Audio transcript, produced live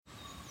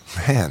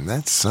Man,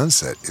 that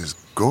sunset is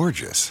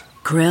gorgeous.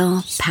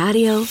 Grill,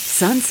 patio,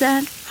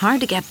 sunset.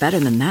 Hard to get better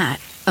than that.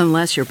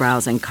 Unless you're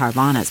browsing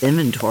Carvana's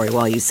inventory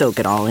while you soak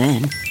it all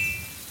in.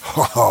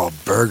 Oh,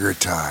 burger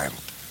time.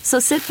 So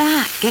sit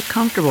back, get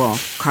comfortable.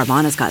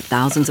 Carvana's got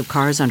thousands of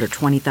cars under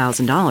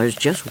 $20,000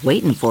 just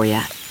waiting for you.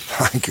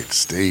 I could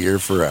stay here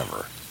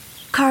forever.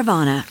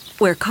 Carvana,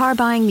 where car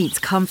buying meets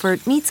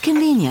comfort, meets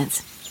convenience.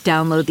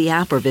 Download the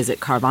app or visit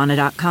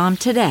Carvana.com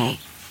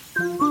today.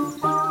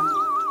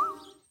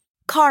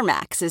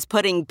 CarMax is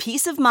putting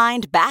peace of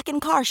mind back in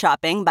car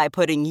shopping by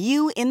putting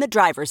you in the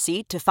driver's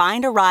seat to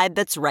find a ride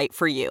that's right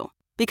for you.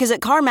 Because at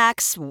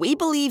CarMax, we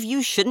believe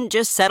you shouldn't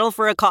just settle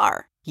for a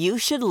car. You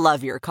should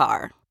love your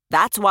car.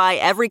 That's why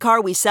every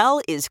car we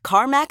sell is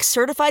CarMax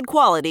certified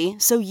quality,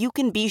 so you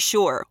can be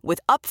sure with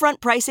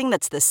upfront pricing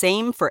that's the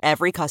same for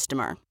every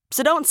customer.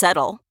 So don't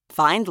settle.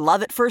 Find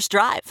love at first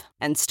drive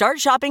and start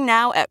shopping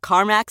now at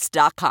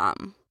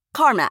CarMax.com.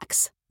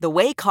 CarMax, the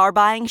way car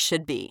buying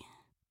should be.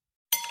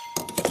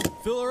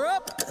 Fill her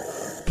up.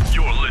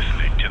 You're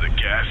listening to the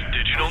Gas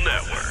Digital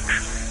Network.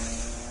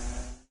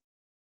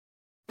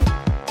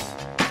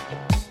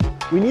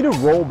 We need to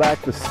roll back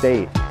the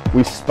state.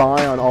 We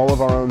spy on all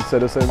of our own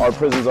citizens. Our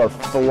prisons are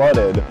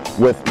flooded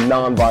with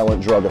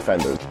nonviolent drug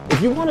offenders.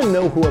 If you want to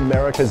know who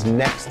America's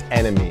next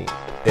enemy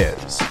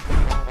is,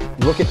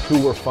 look at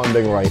who we're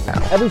funding right now.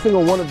 Every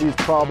single one of these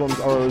problems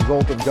are a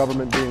result of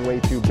government being way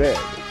too big.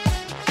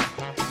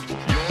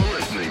 You're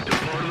listening to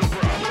Part of the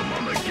Problem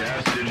on the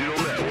Gas Digital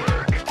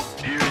Network.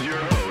 Here's your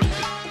host,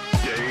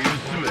 Dave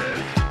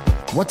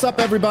Smith. What's up,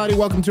 everybody?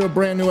 Welcome to a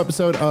brand new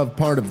episode of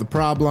Part of the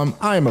Problem.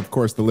 I am, of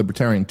course, the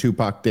libertarian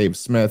Tupac Dave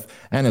Smith,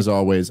 and as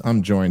always,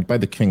 I'm joined by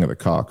the king of the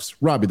cocks,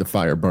 Robbie the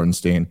Fire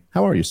Bernstein.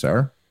 How are you,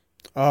 sir?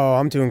 Oh,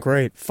 I'm doing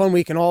great. Fun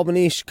week in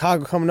Albany,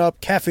 Chicago coming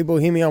up, Cafe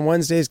Bohemia on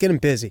Wednesdays, getting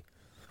busy.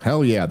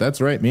 Hell yeah,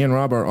 that's right. Me and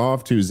Rob are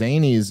off to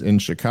Zany's in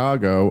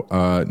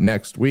Chicago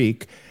next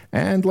week,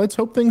 and let's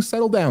hope things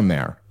settle down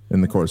there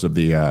in the course of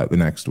the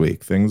next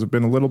week. Things have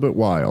been a little bit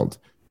wild,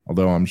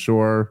 although I'm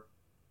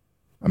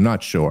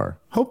not sure.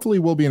 Hopefully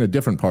we'll be in a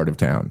different part of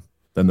town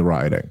than the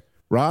rioting.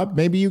 Rob,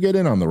 maybe you get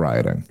in on the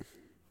rioting.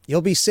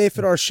 You'll be safe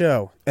at our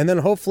show, and then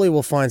hopefully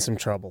we'll find some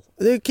trouble.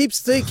 They keep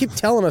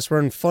telling us we're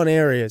in fun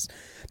areas.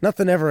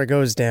 Nothing ever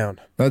goes down.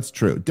 That's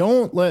true.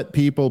 Don't let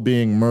people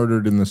being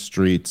murdered in the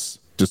streets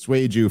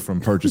dissuade you from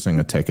purchasing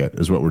a ticket,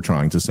 is what we're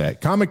trying to say.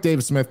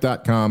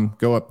 ComicDaveSmith.com.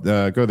 Go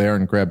there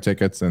and grab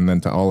tickets, and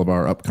then to all of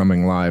our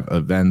upcoming live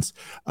events.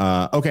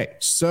 Okay,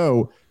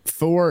 so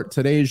for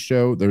today's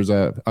show, there's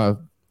a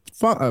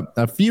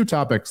few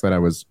topics that I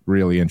was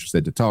really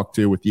interested to talk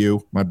to with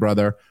you, my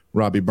brother,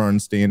 Robbie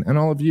Bernstein, and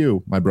all of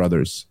you, my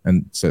brothers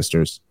and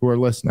sisters who are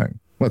listening.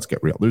 Let's get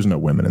real. There's no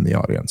women in the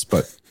audience,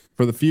 but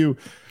for the few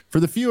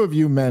of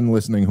you men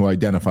listening who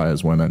identify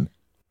as women,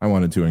 I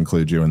wanted to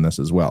include you in this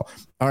as well.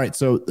 All right,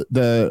 so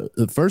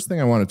the first thing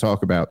I want to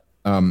talk about,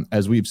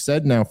 as we've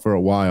said now for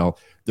a while,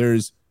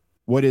 there's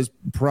what is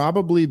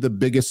probably the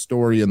biggest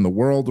story in the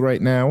world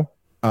right now.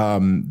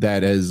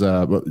 That is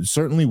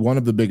certainly one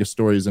of the biggest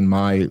stories in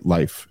my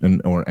life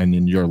and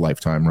in your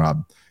lifetime,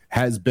 Rob,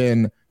 has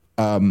been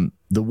the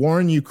war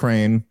in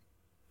Ukraine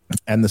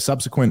and the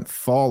subsequent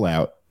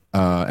fallout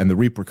and the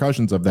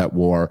repercussions of that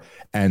war,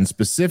 and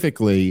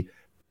specifically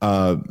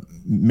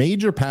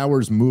major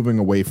powers moving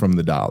away from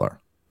the dollar.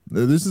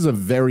 This is a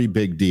very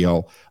big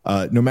deal.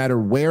 No matter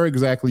where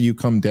exactly you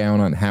come down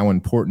on how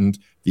important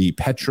the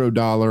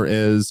petrodollar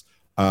is,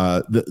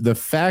 the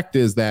fact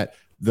is that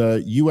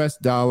the U.S.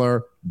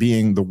 dollar,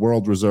 being the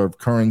world reserve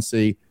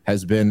currency,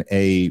 has been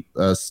a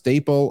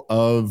staple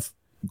of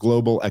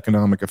global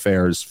economic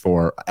affairs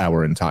for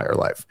our entire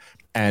life.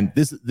 And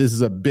this is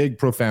a big,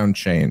 profound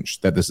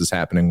change that this is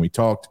happening. We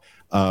talked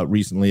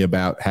recently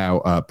about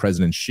how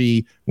President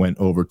Xi went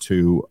over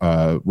to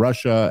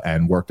Russia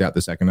and worked out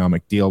this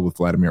economic deal with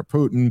Vladimir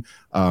Putin.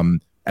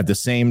 At the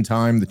same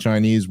time, the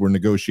Chinese were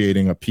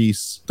negotiating a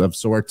peace of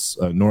sorts,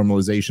 a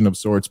normalization of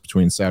sorts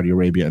between Saudi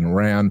Arabia and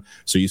Iran.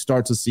 So you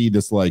start to see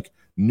this like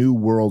new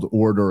world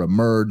order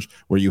emerge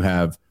where you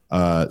have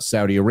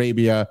Saudi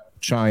Arabia,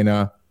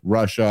 China,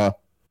 Russia,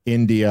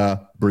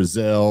 India,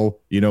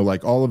 Brazil,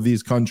 like all of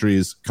these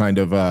countries kind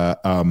of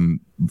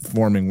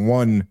forming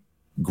one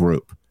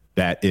group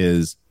that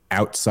is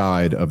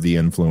outside of the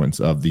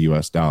influence of the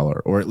U.S.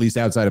 dollar, or at least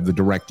outside of the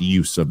direct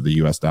use of the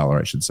U.S. dollar,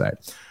 I should say.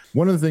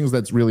 One of the things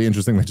that's really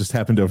interesting that just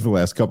happened over the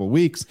last couple of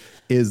weeks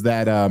is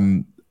that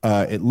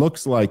it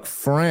looks like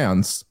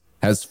France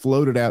has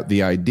floated out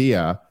the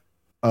idea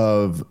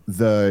of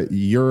the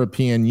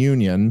European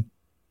Union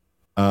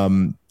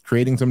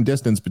creating some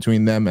distance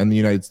between them and the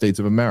United States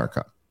of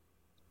America,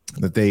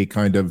 that they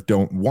kind of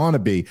don't want to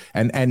be.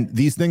 And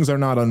these things are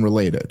not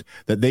unrelated,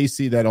 that they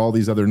see that all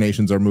these other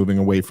nations are moving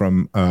away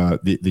from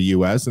the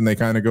U.S. and they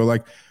kind of go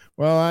like,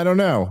 well, I don't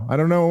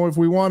know if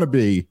we want to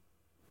be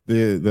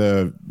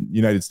the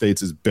United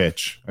States'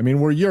 bitch. I mean,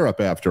 we're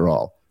Europe after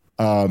all.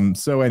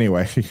 So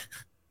anyway,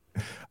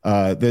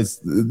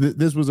 this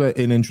was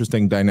an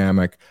interesting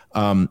dynamic.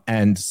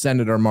 And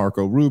Senator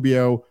Marco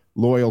Rubio,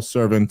 loyal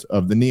servant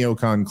of the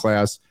neocon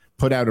class,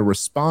 put out a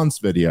response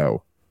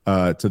video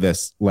to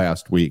this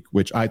last week,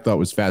 which I thought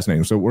was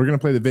fascinating. So we're going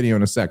to play the video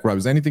in a sec. Rob,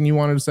 is there anything you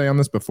wanted to say on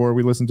this before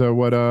we listen to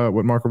what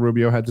Marco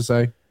Rubio had to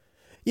say?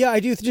 Yeah, I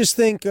do just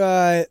think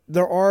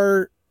there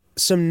are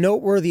some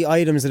noteworthy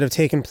items that have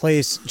taken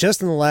place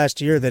just in the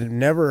last year that have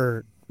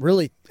never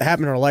really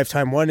happened in our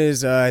lifetime. One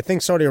is I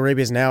think Saudi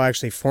Arabia is now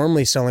actually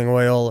formally selling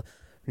oil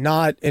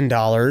not in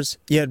dollars.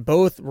 Yet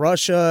both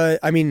Russia,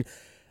 I mean,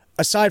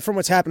 aside from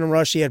what's happened in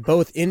Russia, yet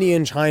both India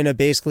and China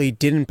basically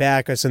didn't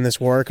back us in this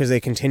war because they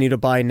continue to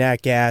buy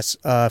nat gas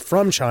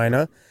from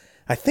China.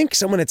 I think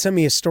someone had sent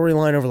me a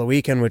storyline over the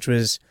weekend, which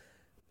was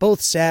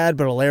both sad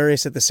but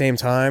hilarious at the same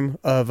time,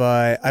 of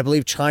I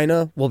believe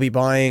China will be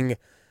buying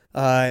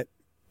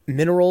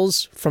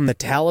minerals from the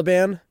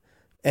Taliban,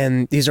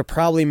 and these are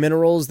probably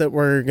minerals that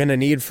we're going to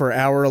need for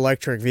our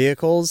electric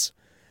vehicles.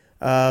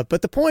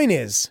 But the point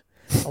is,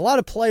 a lot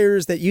of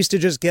players that used to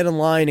just get in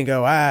line and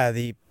go,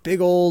 the big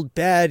old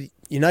bad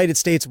United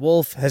States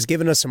wolf has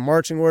given us some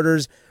marching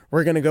orders,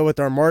 we're going to go with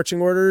our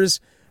marching orders.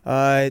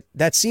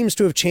 That seems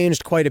to have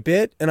changed quite a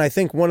bit, and I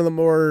think one of the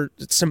more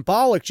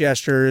symbolic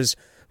gestures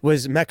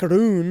was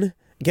Macron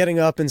getting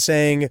up and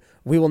saying,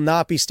 we will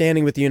not be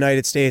standing with the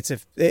United States.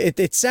 If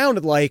it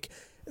sounded like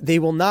they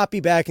will not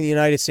be back in the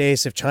United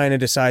States if China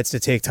decides to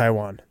take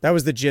Taiwan. That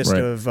was the gist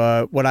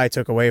of what I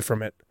took away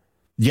from it.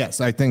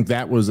 Yes, I think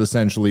that was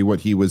essentially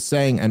what he was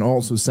saying, and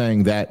also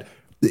saying that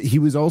he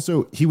was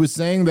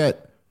saying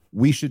that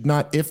we should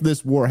not, if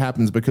this war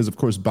happens, because of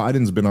course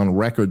Biden's been on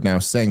record now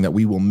saying that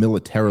we will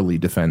militarily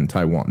defend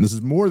Taiwan. This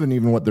is more than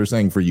even what they're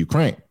saying for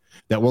Ukraine,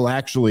 that we'll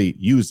actually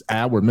use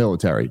our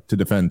military to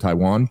defend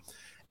Taiwan.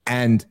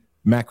 And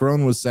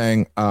Macron was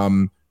saying,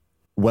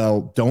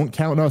 well, don't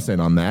count us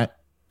in on that.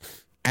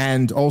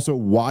 And also,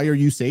 why are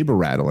you saber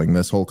rattling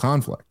this whole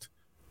conflict?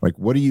 Like,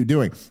 what are you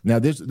doing? Now,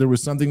 there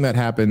was something that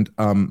happened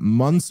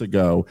months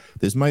ago.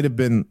 This might have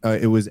been,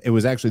 it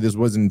was actually, this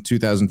was in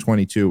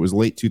 2022. It was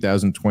late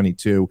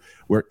 2022,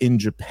 where in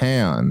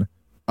Japan,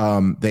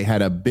 they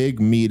had a big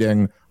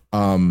meeting.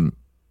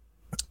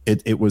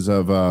 It was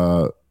of,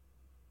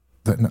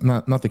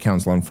 not the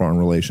Council on Foreign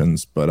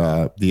Relations,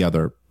 but the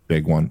other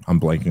big one. I'm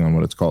blanking on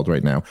what it's called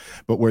right now,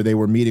 but where they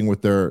were meeting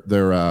with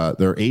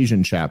their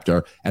Asian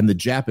chapter, and the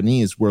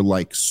Japanese were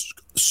like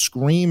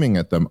screaming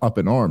at them up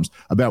in arms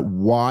about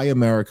why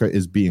America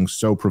is being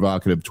so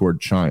provocative toward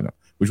China,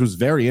 which was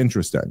very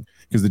interesting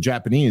because the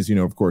Japanese,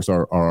 of course,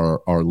 are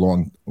our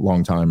long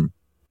time,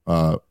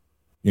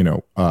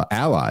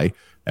 ally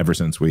ever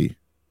since we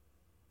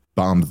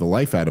bombed the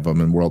life out of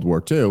them in World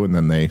War II, and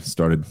then they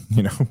started,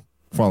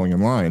 falling in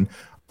line.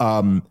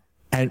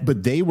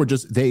 But they were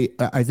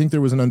I think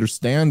there was an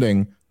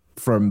understanding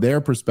from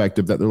their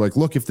perspective that they're like,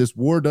 look, if this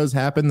war does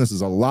happen, this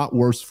is a lot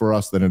worse for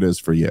us than it is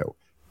for you.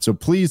 So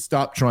please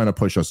stop trying to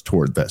push us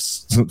toward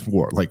this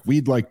war. Like,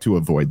 we'd like to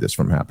avoid this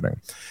from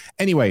happening.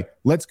 Anyway,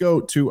 let's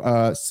go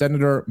to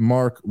Senator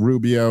Mark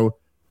Rubio,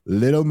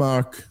 Little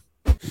Mark,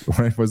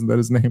 right? Wasn't that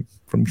his name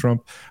from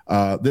Trump?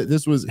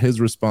 This was his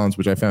response,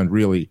 which I found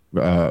really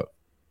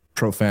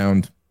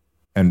profound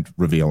and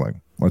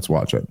revealing. Let's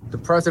watch it. The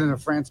president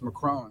of France,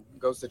 Macron,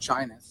 goes to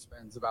China,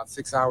 spends about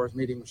 6 hours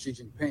meeting with Xi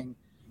Jinping.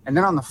 And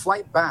then on the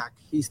flight back,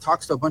 he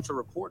talks to a bunch of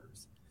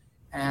reporters.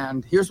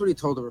 And here's what he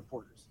told the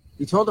reporters.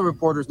 He told the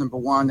reporters, number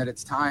one, that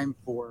it's time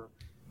for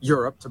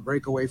Europe to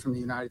break away from the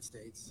United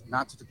States,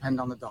 not to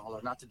depend on the dollar,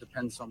 not to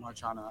depend so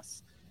much on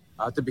us,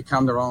 to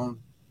become their own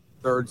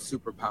third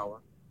superpower.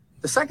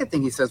 The second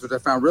thing he says, which I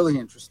found really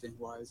interesting,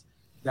 was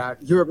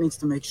that Europe needs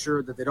to make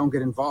sure that they don't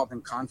get involved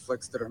in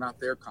conflicts that are not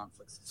their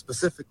conflicts.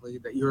 Specifically,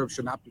 that Europe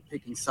should not be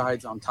picking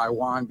sides on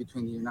Taiwan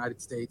between the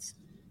United States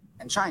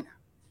and China.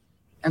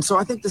 And so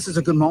I think this is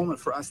a good moment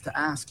for us to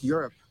ask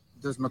Europe,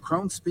 does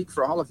Macron speak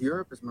for all of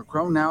Europe? Is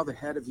Macron now the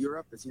head of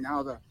Europe? Is he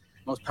now the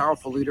most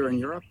powerful leader in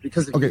Europe?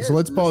 Because so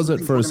let's pause it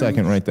for a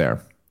second right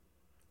there.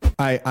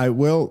 I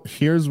will.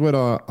 Here's what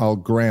I'll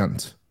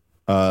grant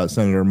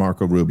Senator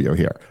Marco Rubio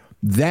here.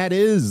 That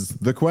is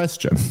the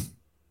question.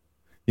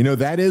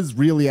 That is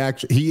really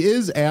actually, he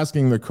is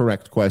asking the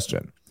correct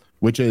question,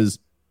 which is,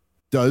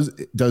 does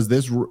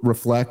this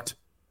reflect,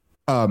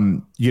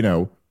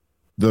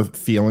 the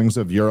feelings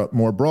of Europe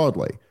more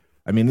broadly?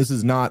 I mean, this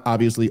is not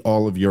obviously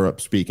all of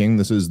Europe speaking.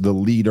 This is the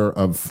leader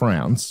of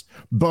France.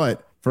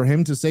 But for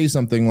him to say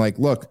something like,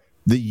 look,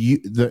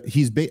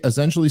 he's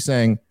essentially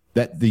saying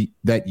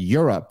that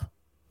Europe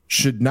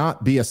should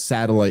not be a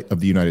satellite of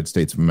the United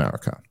States of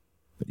America.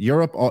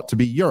 Europe ought to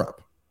be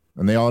Europe,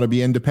 and they ought to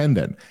be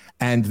independent,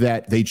 and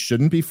that they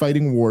shouldn't be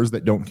fighting wars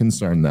that don't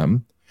concern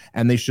them,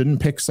 and they shouldn't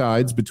pick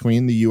sides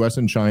between the U.S.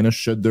 and China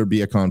should there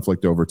be a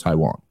conflict over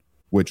Taiwan,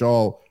 which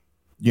all,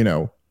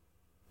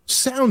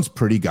 sounds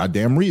pretty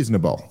goddamn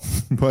reasonable.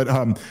 But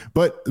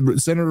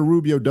Senator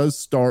Rubio does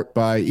start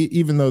by,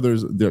 even though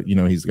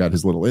he's got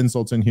his little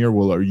insults in here.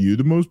 Well, are you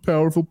the most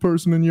powerful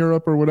person in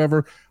Europe or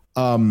whatever?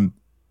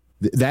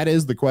 That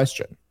is the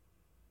question.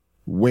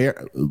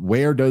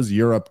 Where does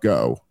Europe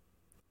go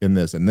in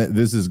this? And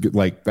this is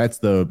like, that's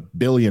the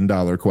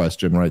billion-dollar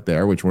question right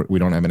there, which we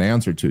don't have an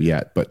answer to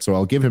yet. But so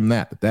I'll give him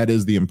that. But that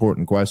is the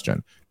important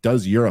question.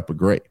 Does Europe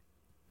agree?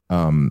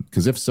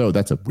 Because if so,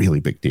 that's a really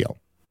big deal.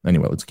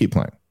 Anyway, let's keep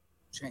playing.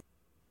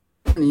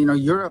 You know,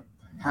 Europe,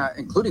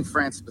 including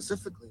France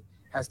specifically,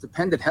 has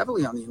depended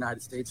heavily on the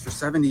United States for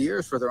 70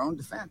 years for their own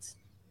defense.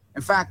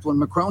 In fact, when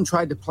Macron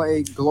tried to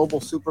play global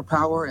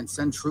superpower and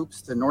send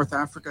troops to North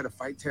Africa to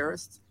fight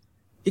terrorists,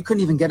 he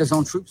couldn't even get his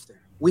own troops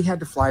there. We had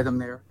to fly them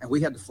there, and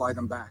we had to fly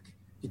them back.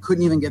 He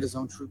couldn't even get his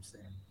own troops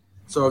there.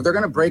 So if they're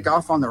going to break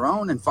off on their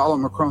own and follow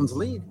Macron's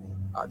lead,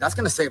 that's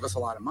going to save us a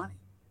lot of money.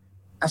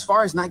 As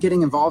far as not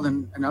getting involved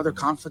in other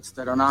conflicts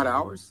that are not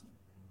ours,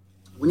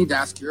 we need to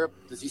ask Europe,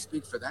 does he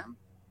speak for them?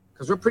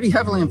 Because we're pretty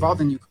heavily involved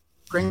in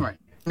Ukraine right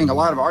now, spending a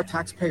lot of our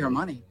taxpayer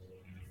money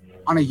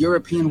on a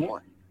European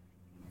war.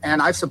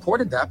 And I've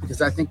supported that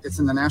because I think it's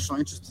in the national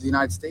interest of the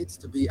United States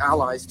to be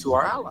allies to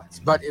our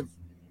allies. But if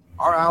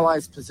our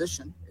allies'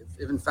 position,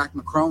 if in fact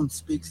Macron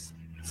speaks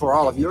for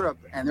all of Europe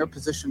and their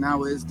position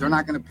now is they're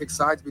not going to pick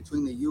sides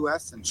between the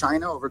U.S. and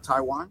China over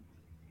Taiwan,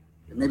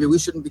 maybe we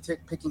shouldn't be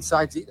picking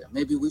sides either.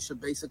 Maybe we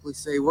should basically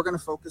say we're going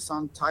to focus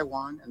on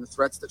Taiwan and the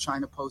threats that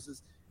China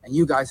poses, and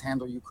you guys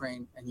handle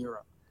Ukraine and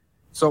Europe.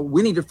 So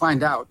we need to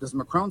find out, does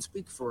Macron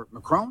speak for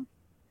Macron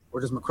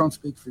or does Macron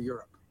speak for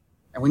Europe?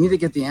 And we need to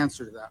get the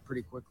answer to that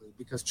pretty quickly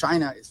because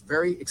China is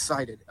very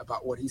excited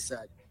about what he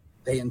said.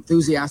 They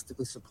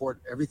enthusiastically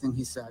support everything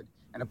he said.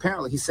 And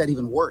apparently he said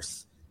even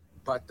worse.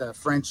 But the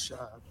French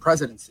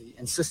presidency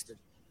insisted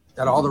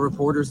that all the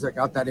reporters that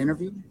got that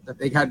interview, that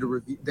they had to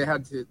review,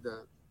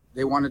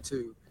 they wanted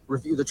to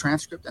review the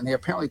transcript, and they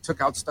apparently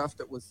took out stuff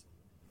that was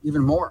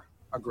even more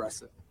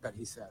aggressive that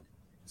he said.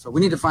 So we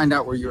need to find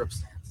out where Europe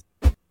stands.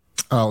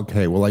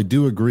 Okay, well, I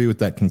do agree with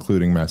that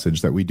concluding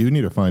message that we do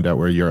need to find out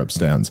where Europe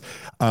stands.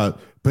 But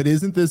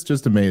isn't this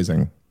just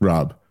amazing,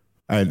 Rob?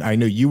 And I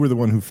know you were the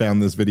one who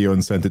found this video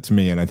and sent it to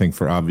me, and I think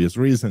for obvious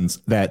reasons,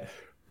 that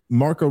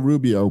Marco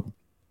Rubio,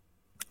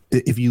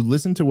 if you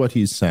listen to what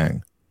he's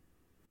saying,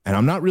 and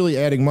I'm not really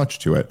adding much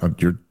to it,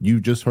 you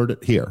just heard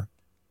it here.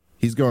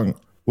 He's going,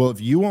 well, if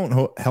you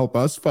won't help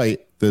us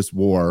fight this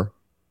war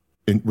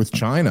with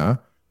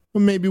China,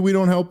 well, maybe we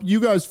don't help you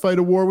guys fight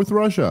a war with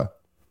Russia.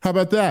 How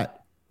about that?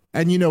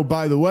 And, you know,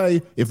 by the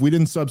way, if we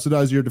didn't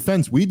subsidize your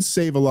defense, we'd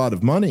save a lot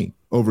of money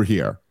over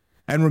here.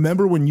 And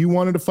remember when you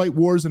wanted to fight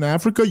wars in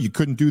Africa, you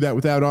couldn't do that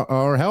without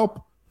our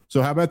help.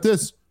 So how about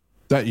this?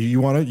 That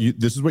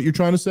this is what you're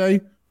trying to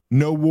say?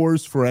 No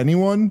wars for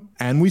anyone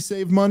and we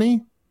save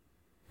money?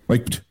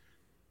 Like,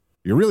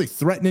 you're really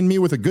threatening me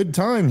with a good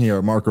time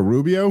here, Marco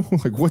Rubio.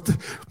 Like, what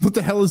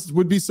the hell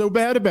would be so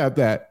bad about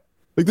that?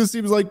 Like, this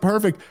seems like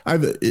perfect.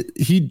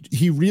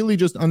 He really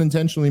just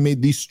unintentionally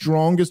made the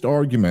strongest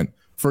argument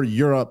for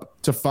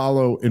Europe to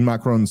follow in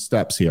Macron's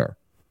steps here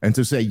and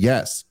to say,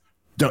 yes,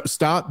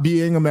 stop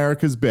being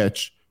America's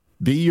bitch,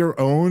 be your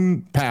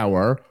own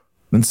power,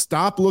 and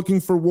stop looking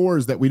for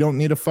wars that we don't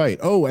need to fight.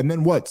 Oh, and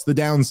then what's the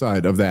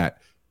downside of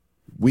that?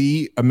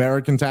 We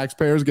American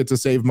taxpayers get to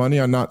save money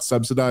on not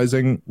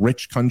subsidizing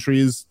rich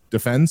countries'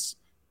 defense.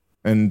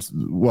 And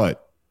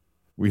what?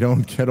 We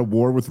don't get a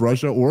war with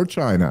Russia or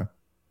China.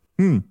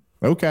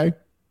 Okay.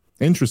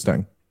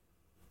 Interesting.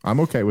 I'm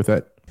okay with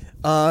it.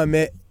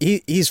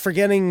 He's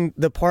forgetting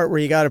the part where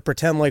you got to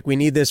pretend like we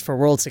need this for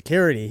world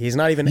security. He's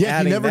not even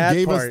adding that part.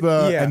 He never gave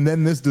us and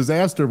then this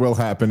disaster will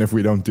happen if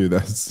we don't do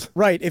this.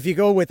 Right. If you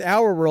go with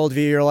our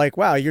worldview, you're like,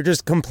 wow, you're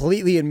just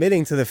completely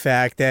admitting to the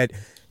fact that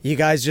you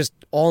guys just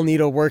all need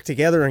to work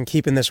together and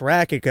keeping this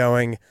racket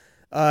going.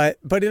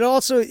 But it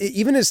also,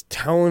 even his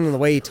tone and the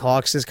way he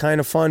talks is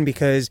kind of fun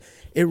because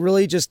it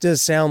really just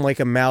does sound like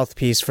a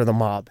mouthpiece for the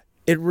mob.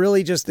 It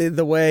really just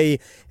the way,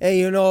 hey,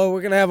 you know, we're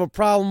going to have a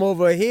problem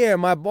over here.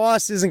 My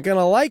boss isn't going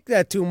to like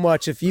that too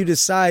much if you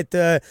decide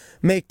to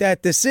make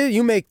that decision.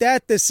 You make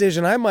that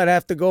decision. I might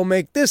have to go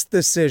make this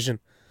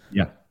decision.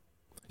 Yeah.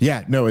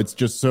 Yeah, no, it's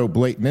just so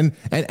blatant.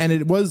 And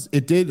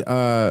it did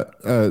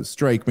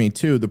strike me,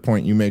 too, the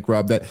point you make,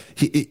 Rob, that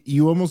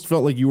you almost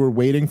felt like you were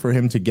waiting for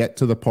him to get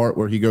to the part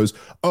where he goes,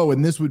 oh,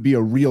 and this would be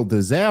a real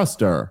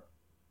disaster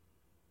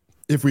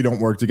if we don't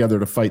work together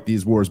to fight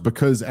these wars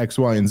because X,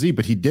 Y, and Z.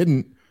 But he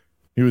didn't.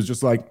 He was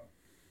just like,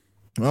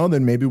 well,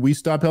 then maybe we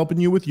stop helping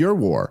you with your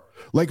war.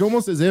 Like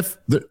almost as if,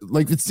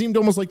 it seemed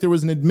almost like there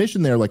was an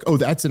admission there, like, oh,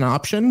 that's an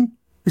option?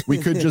 We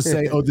could just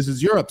say, oh, this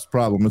is Europe's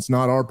problem. It's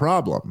not our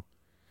problem.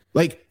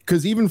 Like,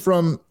 because even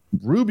from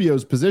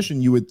Rubio's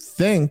position, you would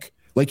think,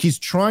 like he's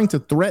trying to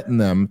threaten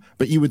them,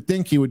 but you would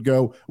think he would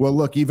go, well,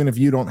 look, even if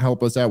you don't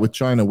help us out with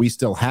China, we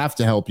still have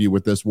to help you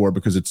with this war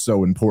because it's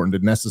so important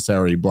and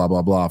necessary, blah,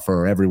 blah, blah,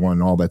 for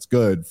everyone, all that's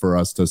good for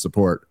us to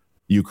support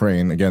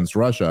Ukraine against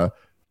Russia.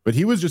 But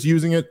he was just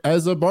using it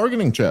as a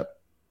bargaining chip.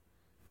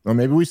 Well,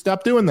 maybe we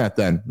stop doing that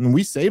then, and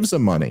we save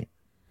some money.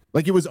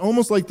 Like it was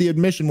almost like the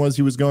admission was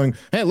he was going,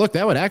 hey, look,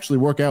 that would actually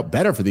work out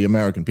better for the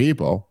American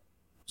people.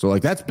 So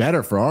like that's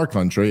better for our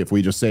country if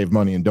we just save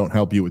money and don't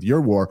help you with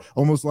your war.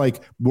 Almost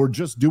like we're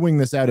just doing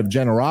this out of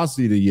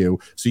generosity to you,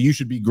 so you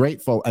should be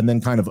grateful and then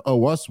kind of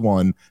owe us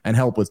one and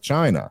help with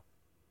China.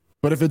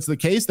 But if it's the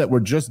case that we're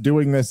just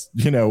doing this,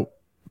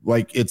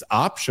 like it's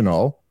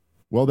optional,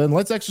 well, then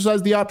let's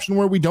exercise the option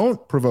where we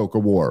don't provoke a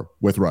war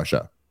with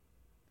Russia.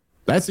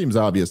 That seems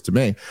obvious to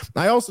me.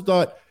 I also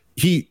thought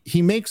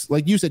he makes,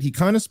 like you said, he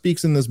kind of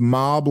speaks in this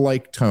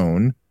mob-like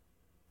tone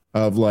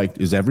of like,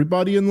 is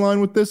everybody in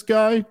line with this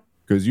guy?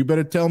 Because you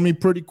better tell me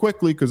pretty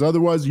quickly, because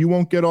otherwise you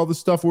won't get all the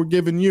stuff we're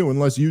giving you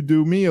unless you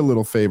do me a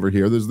little favor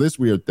here. There's this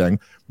weird thing.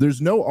 There's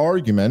no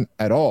argument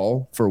at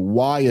all for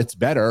why it's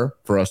better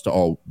for us to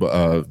all,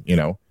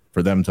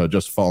 for them to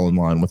just fall in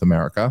line with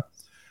America.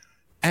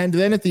 And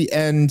then at the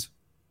end,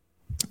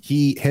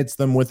 he hits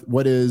them with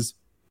what is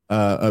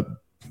an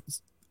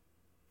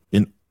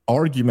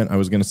argument, I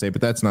was going to say,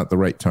 but that's not the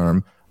right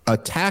term, a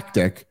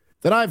tactic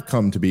that I've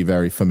come to be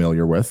very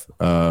familiar with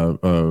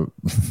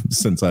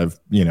since I've,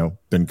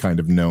 been kind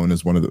of known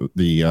as one of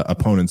the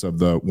opponents of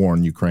the war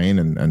in Ukraine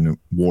and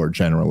war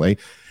generally,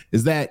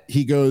 is that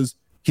he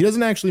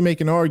doesn't actually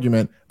make an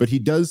argument, but he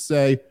does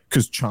say,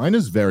 because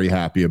China's very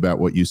happy about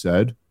what you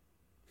said.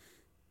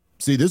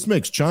 See, this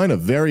makes China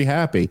very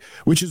happy,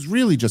 which is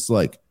really just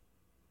like,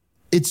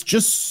 it's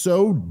just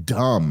so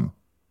dumb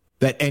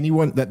that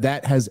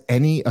that has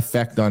any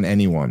effect on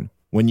anyone.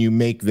 When you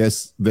make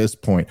this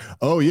point,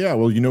 oh, yeah,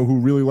 well, who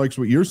really likes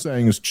what you're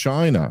saying is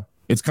China.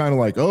 It's kind of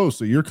like, oh,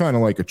 so you're kind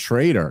of like a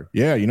traitor.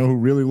 Yeah, who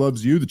really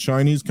loves you? The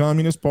Chinese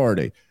Communist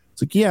Party.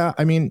 It's like, yeah,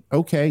 I mean,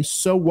 okay,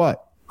 so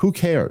what? Who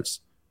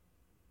cares?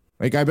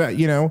 Like, I bet,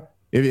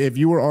 if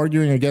you were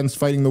arguing against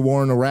fighting the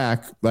war in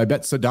Iraq, I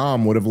bet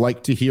Saddam would have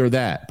liked to hear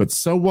that. But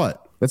so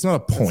what? That's not a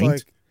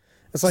point.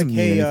 It's like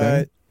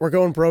hey, we're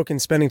going broke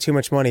and spending too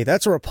much money.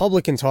 That's a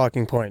Republican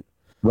talking point.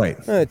 Right.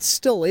 It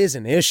still is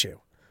an issue.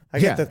 I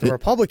get that the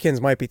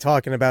Republicans might be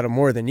talking about it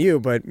more than you,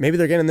 but maybe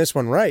they're getting this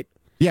one right.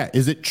 Yeah,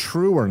 is it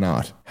true or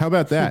not? How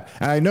about that?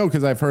 I know,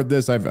 because I've heard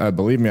this.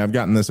 Believe me, I've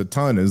gotten this a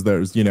ton. Is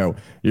there's these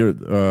are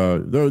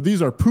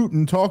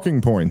Putin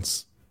talking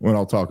points when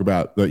I'll talk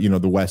about the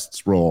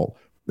West's role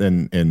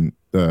in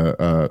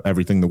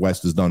everything the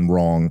West has done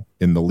wrong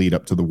in the lead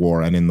up to the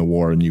war and in the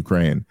war in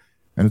Ukraine,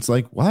 and it's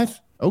like, what?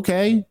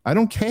 Okay, I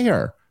don't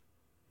care.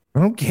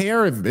 I don't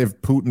care if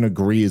Putin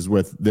agrees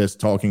with this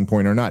talking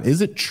point or not.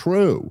 Is it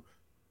true?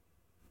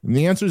 And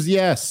the answer is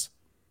yes.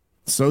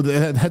 So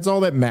that's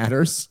all that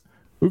matters.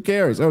 Who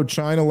cares? Oh,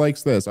 China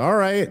likes this. All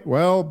right,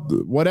 well,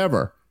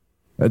 whatever.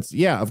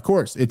 Of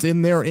course. It's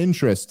in their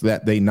interest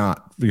that they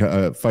not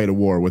fight a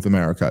war with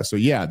America. So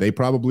yeah, they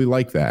probably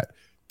like that.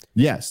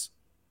 Yes.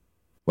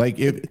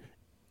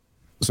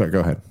 Sorry, go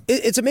ahead.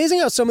 It's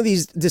amazing how some of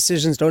these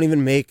decisions don't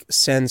even make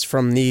sense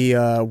from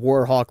the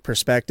war hawk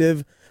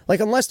perspective. Like,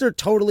 unless they're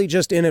totally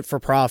just in it for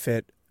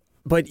profit.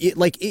 But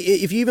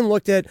if you even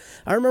looked at,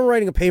 I remember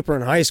writing a paper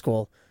in high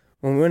school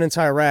when we went into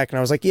Iraq, and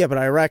I was like, yeah, but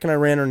Iraq and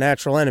Iran are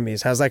natural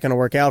enemies. How's that going to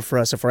work out for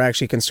us if we're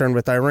actually concerned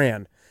with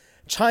Iran?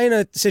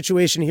 China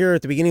situation here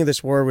at the beginning of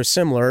this war was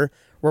similar,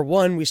 where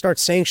one, we start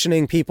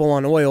sanctioning people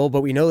on oil,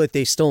 but we know that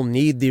they still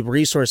need the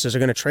resources, are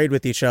going to trade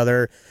with each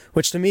other,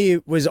 which to me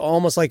was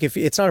almost like, if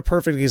it's not a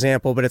perfect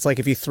example, but it's like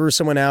if you threw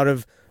someone out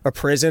of a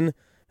prison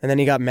and then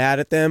you got mad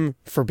at them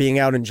for being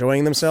out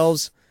enjoying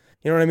themselves.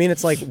 You know what I mean?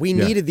 It's like we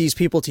needed these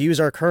people to use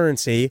our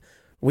currency.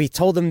 We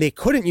told them they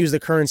couldn't use the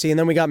currency, and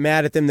then we got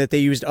mad at them that they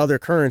used other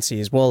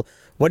currencies. Well,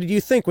 what did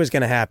you think was going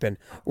to happen?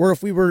 Or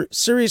if we were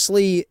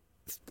seriously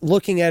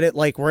looking at it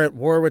like we're at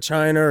war with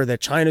China, or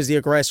that China's the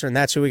aggressor and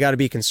that's who we got to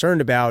be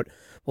concerned about,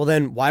 well,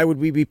 then why would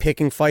we be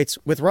picking fights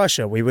with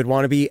Russia? We would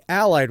want to be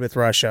allied with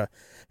Russia.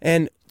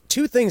 And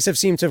two things have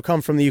seemed to have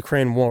come from the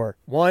Ukraine war.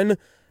 One,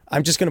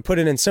 I'm just going to put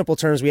it in simple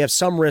terms. We have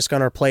some risk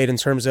on our plate in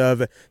terms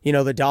of,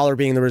 the dollar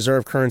being the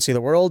reserve currency of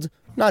the world.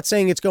 Not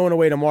saying it's going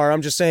away tomorrow.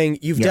 I'm just saying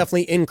you've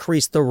definitely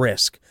increased the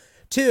risk.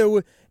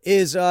 Two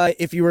is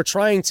if you were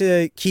trying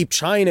to keep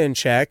China in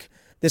check,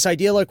 this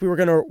idea like we were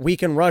going to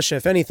weaken Russia,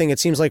 if anything, it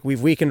seems like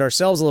we've weakened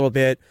ourselves a little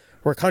bit,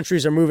 where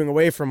countries are moving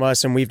away from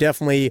us, and we've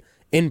definitely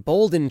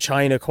emboldened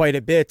China quite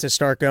a bit to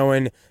start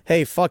going,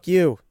 hey, fuck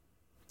you,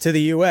 to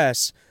the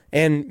U.S.,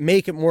 and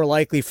make it more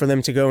likely for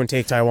them to go and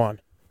take Taiwan.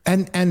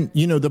 And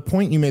the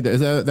point you made,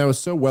 that was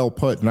so well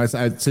put. And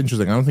it's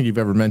interesting. I don't think you've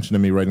ever mentioned to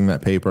me writing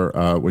that paper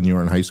when you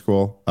were in high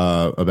school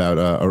about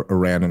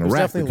Iran and Iraq. It was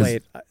definitely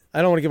late.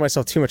 I don't want to give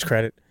myself too much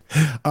credit.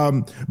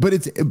 But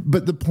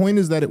the point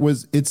is that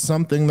it's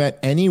something that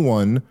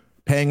anyone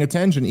paying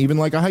attention, even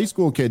like a high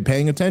school kid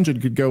paying attention,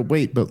 could go,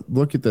 wait, but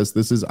look at this.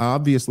 This is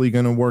obviously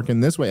going to work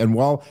in this way. And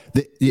while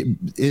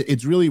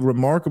it's really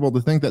remarkable to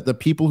think that the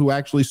people who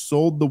actually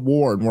sold the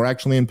war and were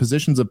actually in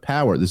positions of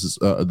power, this is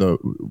the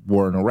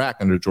war in Iraq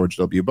under George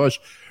W. Bush,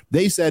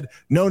 they said,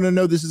 no,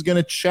 this is going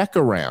to check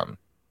Iran.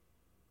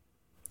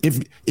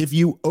 If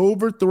you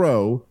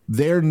overthrow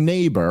their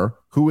neighbor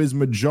who is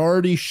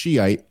majority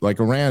Shiite, like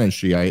Iran is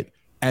Shiite,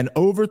 and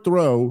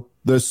overthrow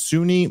the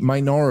Sunni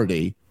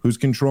minority who's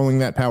controlling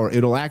that power,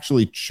 it'll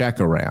actually check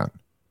Iran.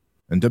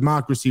 and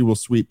democracy will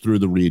sweep through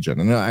the region.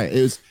 And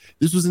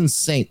this was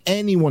insane.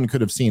 Anyone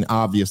could have seen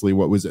obviously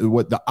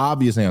what the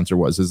obvious answer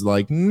was, is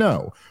like,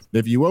 no,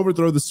 if you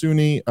overthrow the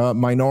Sunni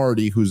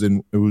minority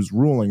who's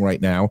ruling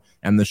right now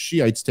and the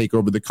Shiites take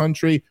over the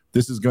country,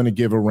 this is going to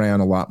give Iran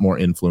a lot more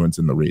influence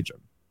in the region.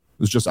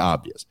 It's just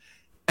obvious.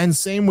 And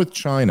same with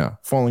China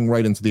falling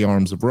right into the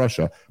arms of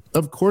Russia.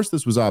 Of course,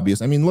 this was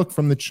obvious. I mean, look,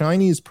 from the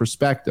Chinese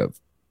perspective,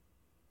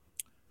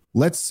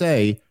 let's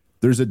say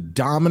there's a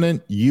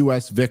dominant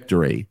U.S.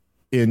 victory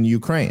in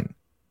Ukraine,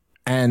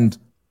 and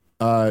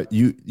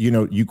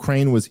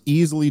Ukraine was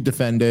easily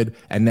defended,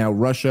 and now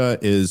Russia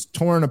is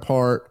torn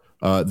apart.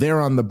 They're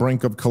on the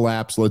brink of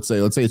collapse. Let's say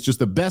it's just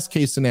the best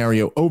case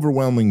scenario,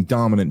 overwhelming,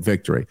 dominant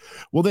victory.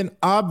 Well, then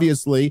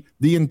obviously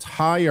the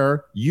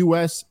entire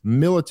U.S.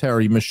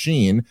 military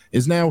machine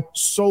is now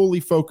solely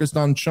focused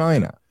on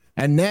China.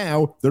 And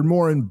now they're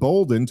more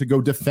emboldened to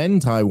go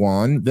defend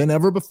Taiwan than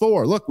ever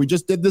before. Look, we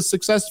just did this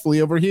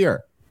successfully over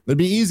here. It'd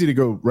be easy to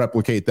go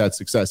replicate that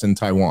success in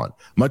Taiwan.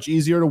 Much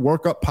easier to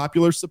work up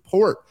popular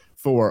support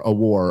for a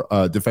war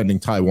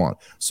defending Taiwan.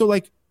 So,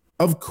 like,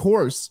 of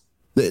course,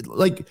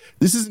 like,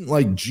 this isn't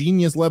like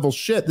genius level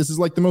shit. This is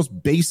like the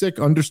most basic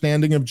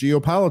understanding of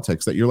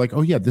geopolitics, that you're like,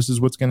 oh yeah, this is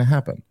what's going to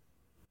happen.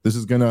 This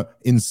is going to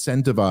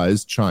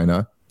incentivize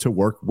China to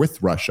work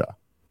with Russia.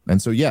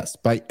 And so, yes,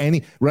 by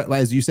any,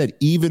 as you said,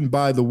 even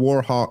by the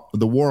war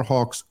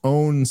hawk's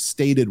own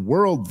stated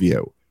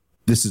worldview,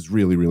 this is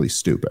really, really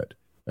stupid.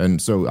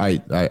 And so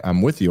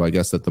I'm with you. I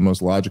guess that the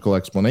most logical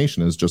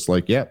explanation is just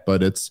like, yeah,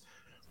 but it's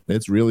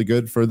really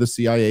good for the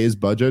CIA's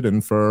budget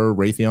and for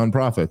Raytheon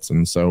profits.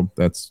 And so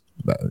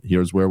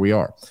here's where we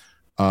are.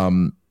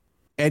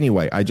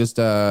 Anyway, I just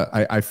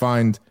I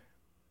find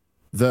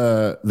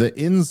the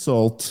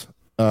insult,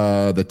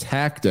 the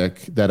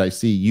tactic that I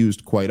see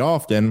used quite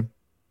often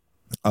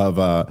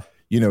of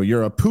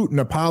you're a Putin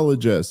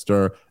apologist,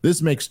 or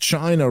this makes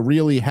China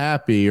really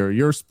happy, or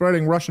you're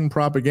spreading Russian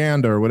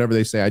propaganda, or whatever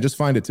they say. I just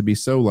find it to be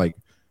so like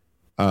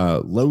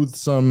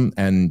loathsome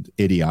and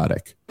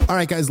idiotic. All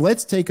right, guys,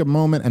 let's take a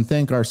moment and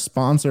thank our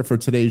sponsor for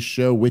today's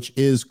show, which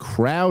is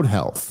Crowd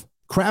Health.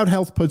 Crowd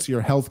Health puts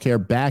your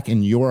healthcare back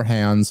in your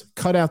hands,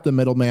 cut out the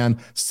middleman,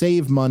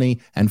 save money,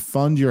 and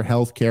fund your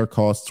healthcare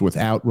costs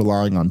without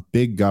relying on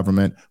big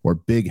government or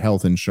big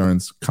health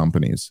insurance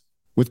companies.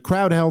 With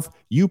Crowd Health,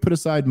 you put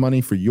aside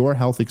money for your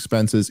health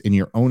expenses in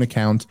your own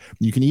account.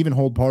 You can even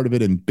hold part of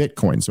it in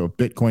Bitcoin. So if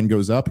Bitcoin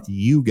goes up,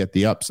 you get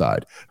the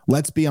upside.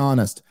 Let's be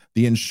honest.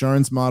 The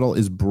insurance model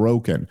is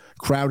broken.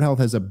 Crowd Health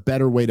has a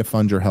better way to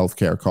fund your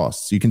healthcare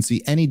costs. You can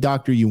see any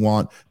doctor you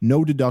want,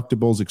 no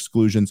deductibles,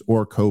 exclusions,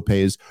 or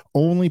copays.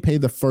 Only pay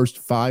the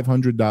first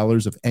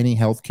 $500 of any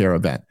healthcare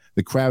event.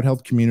 The Crowd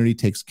Health community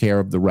takes care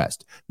of the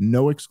rest.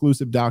 No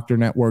exclusive doctor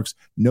networks,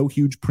 no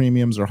huge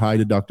premiums or high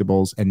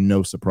deductibles, and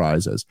no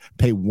surprises.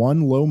 Pay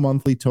one low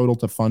monthly total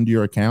to fund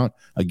your account.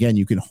 Again,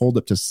 you can hold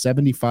up to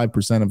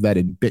 75% of that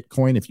in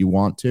Bitcoin if you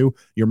want to.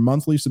 Your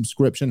monthly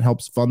subscription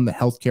helps fund the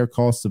healthcare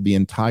costs of the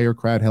entire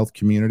Crowd Health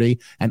community.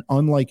 And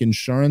unlike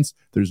insurance,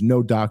 there's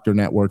no doctor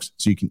networks,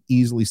 so you can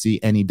easily see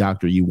any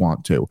doctor you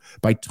want to.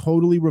 By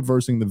totally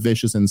reversing the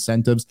vicious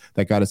incentives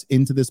that got us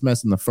into this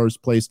mess in the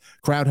first place,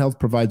 Crowd Health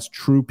provides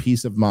true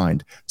peace of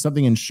mind,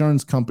 something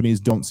insurance companies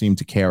don't seem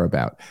to care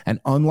about. And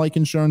unlike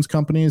insurance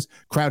companies,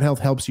 Crowd Health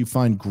helps you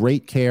find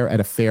great care at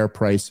a fair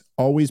price,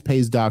 always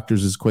pays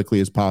doctors as quickly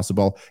as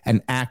possible,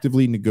 and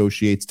actively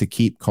negotiates to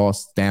keep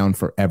costs down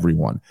for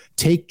everyone.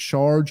 Take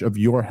charge of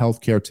your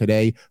healthcare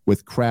today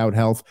with Crowd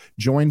Health.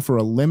 Join for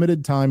a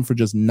limited time for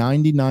just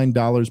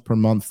 $99 per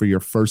month for your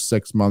first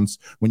 6 months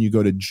when you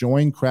go to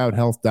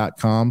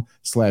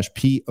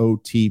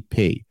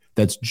joincrowdhealth.com/POTP.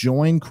 That's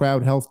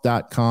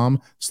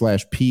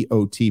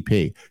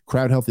joincrowdhealth.com/POTP.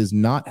 Crowd Health is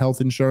not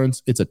health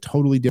insurance. It's a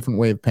totally different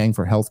way of paying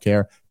for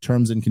healthcare.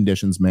 Terms and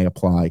conditions may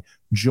apply.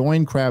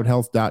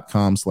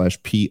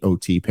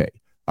 Joincrowdhealth.com/POTP.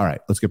 All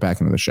right, let's get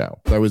back into the show.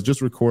 I was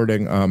just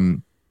recording.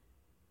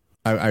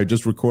 I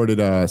just recorded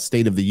a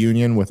State of the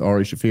Union with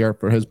Ari Shafir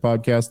for his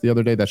podcast the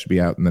other day. That should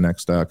be out in the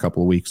next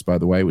couple of weeks, by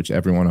the way, which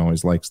everyone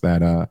always likes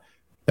that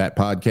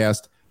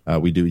podcast.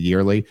 We do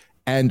yearly.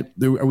 And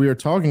we were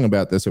talking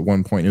about this at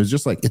one point. It was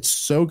just like, it's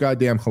so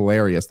goddamn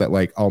hilarious that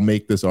like I'll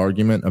make this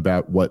argument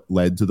about what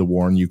led to the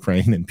war in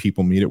Ukraine and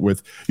people meet it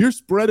with, you're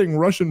spreading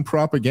Russian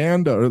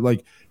propaganda, or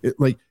like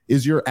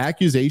is your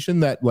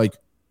accusation that like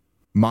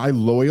my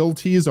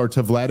loyalties are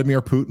to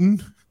Vladimir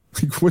Putin?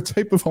 Like what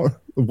type of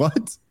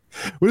what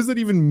does that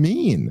even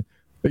mean?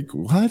 Like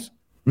what?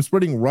 I'm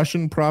spreading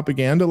Russian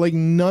propaganda? Like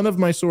none of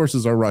my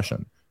sources are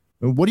Russian.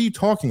 What are you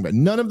talking about?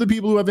 None of the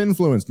people who have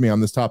influenced me on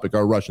this topic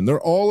are Russian. They're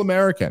all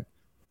American.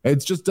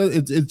 It's just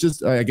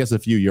I guess a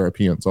few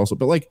Europeans also,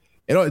 but like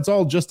it's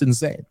all just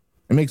insane.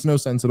 It makes no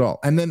sense at all.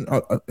 And then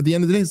at the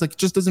end of the day, it's like it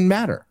just doesn't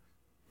matter.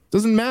 It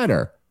doesn't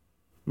matter.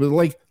 But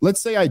like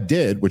let's say I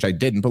did, which I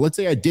didn't, but let's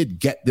say I did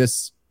get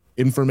this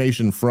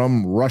information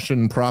from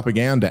Russian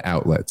propaganda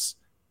outlets.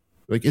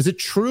 Like, is it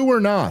true or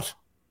not?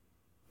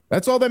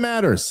 That's all that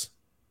matters.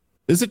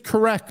 Is it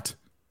correct?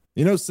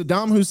 You know,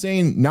 Saddam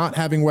Hussein not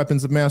having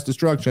weapons of mass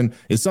destruction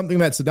is something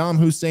that Saddam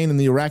Hussein and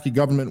the Iraqi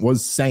government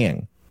was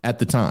saying at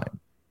the time.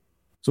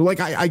 So, like,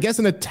 I guess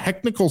in a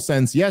technical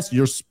sense, yes,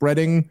 you're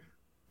spreading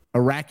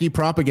Iraqi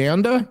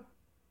propaganda.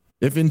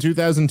 If in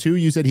 2002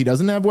 you said he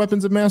doesn't have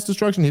weapons of mass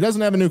destruction, he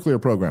doesn't have a nuclear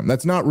program,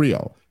 that's not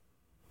real.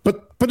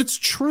 But it's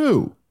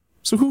true.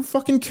 So who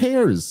fucking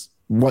cares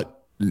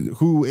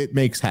who it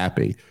makes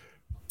happy?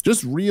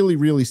 Just really,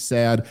 really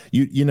sad.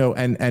 You know,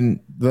 and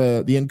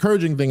the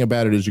encouraging thing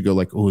about it is you go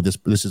like, oh,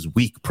 this is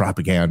weak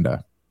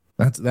propaganda.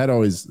 That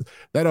always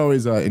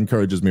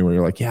encourages me, where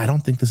you're like, yeah, I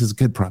don't think this is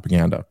good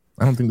propaganda.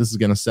 I don't think this is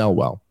going to sell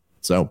well.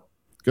 So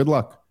good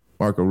luck,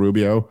 Marco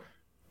Rubio,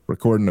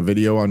 recording a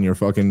video on your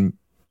fucking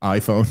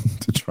iPhone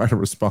to try to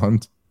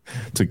respond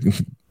to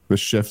the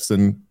shifts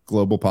in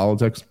global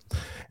politics.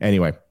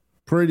 Anyway,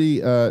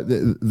 pretty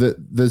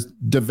the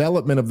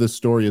development of this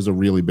story is a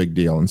really big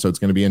deal, and so it's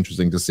going to be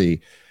interesting to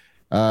see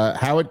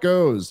how it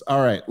goes.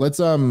 All right, let's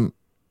check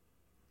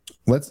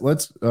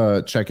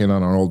in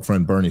on our old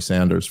friend Bernie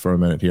Sanders for a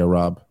minute here,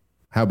 Rob.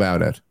 How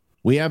about it?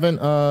 We haven't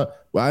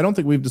I don't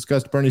think we've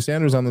discussed Bernie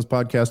Sanders on this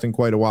podcast in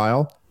quite a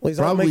while. Well, he's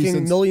not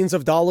making millions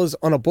of dollars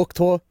on a book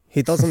tour.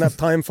 He doesn't have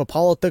time for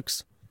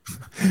politics.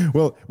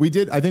 Well, we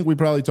did. I think we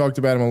probably talked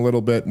about him a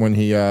little bit when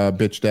he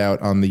bitched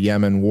out on the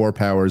Yemen War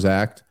Powers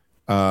Act.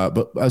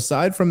 But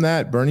aside from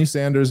that, Bernie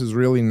Sanders has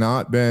really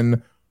not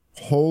been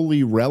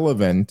wholly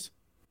relevant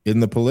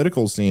in the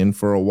political scene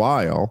for a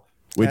while,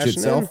 which cashing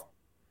itself,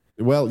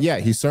 well, yeah,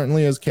 he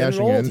certainly is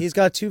cashing in. He's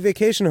got 2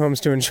 vacation homes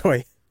to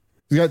enjoy.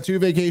 He's got 2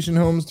 vacation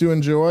homes to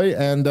enjoy,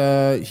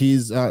 and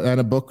he's on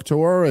a book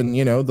tour, and,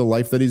 you know, the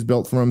life that he's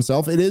built for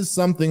himself. It is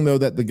something, though,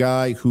 that the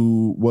guy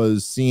who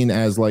was seen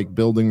as like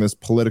building this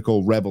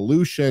political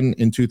revolution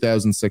in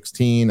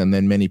 2016, and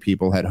then many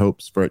people had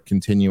hopes for it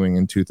continuing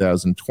in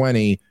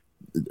 2020,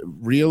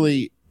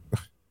 really,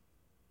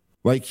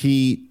 like,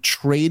 he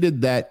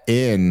traded that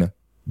in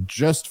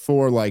just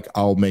for like,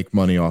 I'll make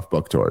money off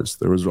book tours.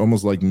 There was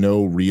almost like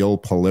no real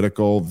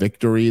political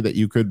victory that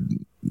you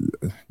could,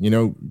 you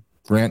know,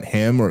 grant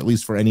him, or at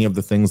least for any of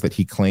the things that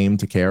he claimed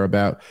to care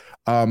about.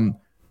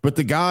 But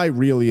the guy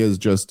really is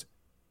just,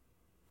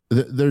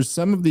 there's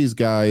some of these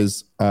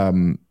guys,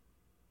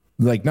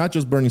 like not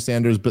just Bernie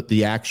Sanders, but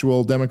the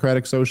actual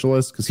Democratic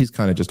Socialist, because he's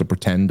kind of just a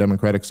pretend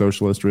Democratic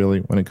Socialist, really,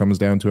 when it comes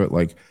down to it.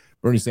 Like,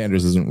 Bernie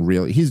Sanders isn't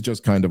really, he's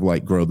just kind of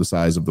like grow the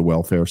size of the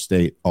welfare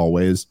state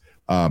always.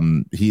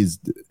 He's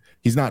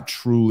not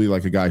truly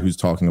like a guy who's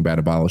talking about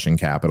abolishing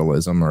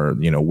capitalism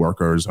or, you know,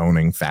 workers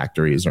owning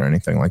factories or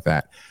anything like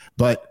that.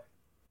 But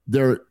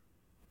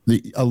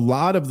a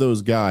lot of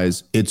those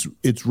guys,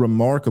 it's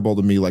remarkable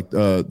to me, like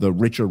the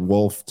Richard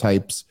Wolff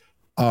types,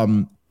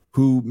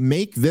 who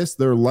make this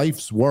their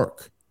life's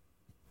work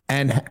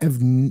and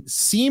have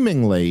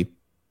seemingly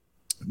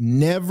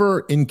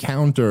never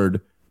encountered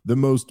the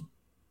most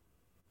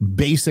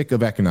basic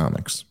of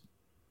economics.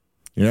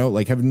 You know,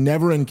 like have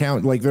never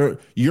encountered, like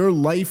your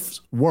life's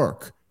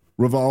work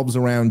revolves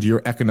around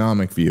your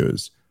economic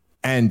views,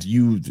 and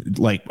you,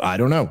 like, I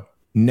don't know,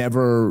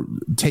 never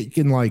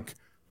taken like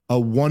a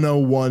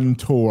 101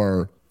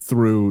 tour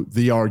through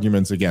the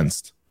arguments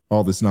against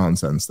all this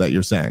nonsense that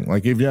you're saying.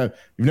 Like, if you've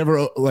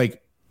never,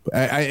 like,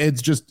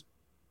 it's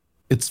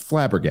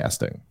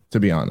flabbergasting, to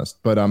be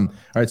honest. But all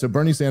right, so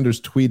Bernie Sanders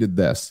tweeted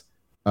this.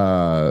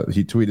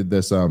 He tweeted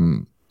this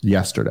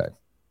yesterday.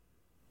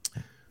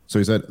 So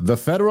he said, the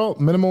federal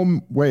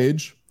minimum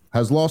wage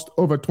has lost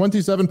over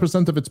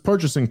 27% of its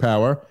purchasing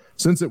power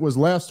since it was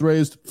last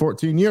raised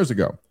 14 years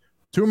ago.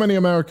 Too many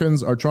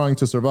Americans are trying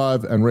to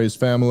survive and raise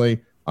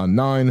family on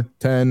 $9,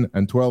 $10,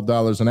 and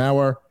 $12 an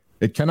hour.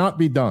 It cannot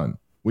be done.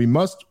 We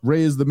must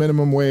raise the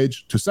minimum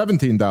wage to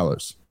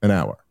 $17 an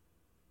hour.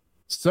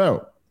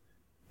 So,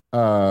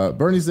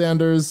 Bernie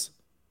Sanders,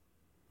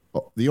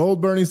 the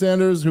old Bernie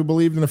Sanders who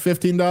believed in a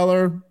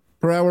 $15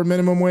 per hour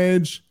minimum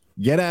wage,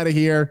 get out of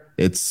here.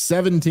 It's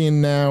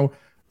 17 now.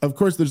 Of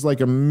course, there's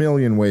like a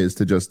million ways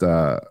to just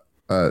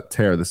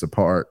tear this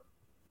apart.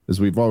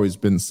 As we've always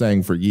been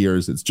saying for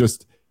years, it's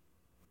just,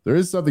 there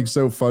is something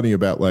so funny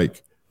about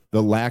like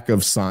the lack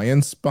of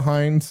science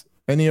behind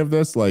any of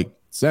this. Like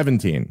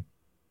 17.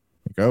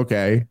 Like,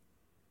 okay.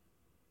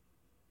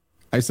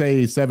 I say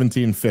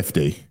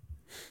 1750.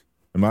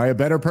 Am I a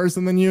better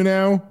person than you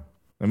now?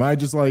 Am I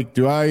just like,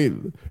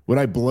 would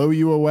I blow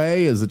you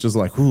away? Is it just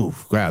like, ooh,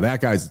 wow,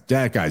 that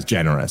guy's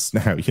generous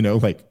now, you know,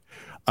 like,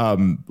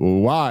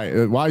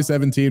 why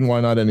 17? Why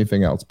not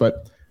anything else?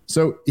 But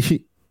so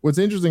what's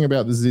interesting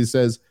about this is he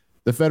says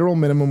the federal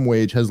minimum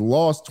wage has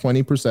lost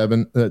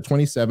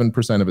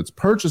 27% of its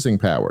purchasing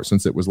power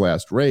since it was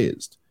last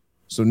raised.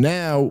 So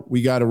now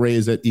we got to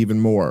raise it even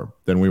more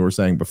than we were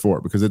saying before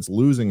because it's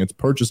losing its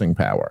purchasing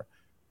power.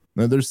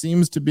 Now there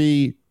seems to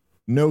be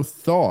no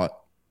thought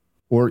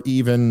or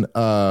even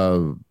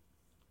we're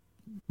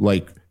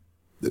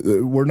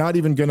not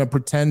even going to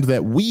pretend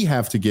that we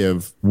have to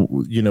give,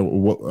 you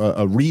know,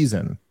 a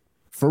reason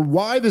for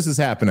why this is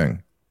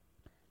happening.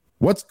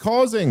 What's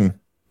causing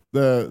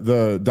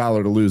the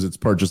dollar to lose its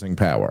purchasing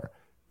power?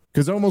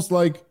 Because almost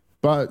like,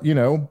 but you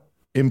know,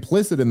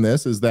 implicit in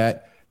this is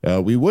that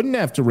we wouldn't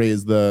have to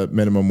raise the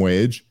minimum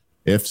wage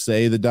if,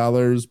 say, the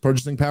dollar's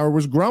purchasing power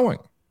was growing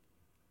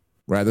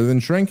rather than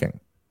shrinking.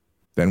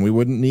 Then we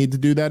wouldn't need to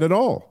do that at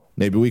all.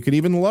 Maybe we could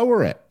even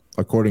lower it,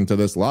 according to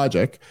this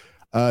logic.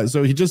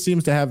 So he just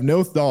seems to have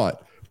no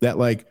thought that,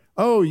 like,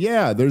 oh,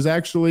 yeah, there's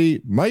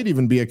actually might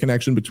even be a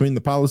connection between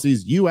the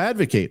policies you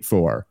advocate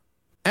for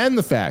and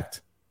the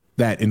fact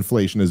that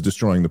inflation is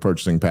destroying the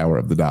purchasing power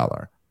of the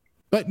dollar.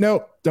 But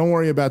no, don't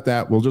worry about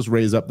that. We'll just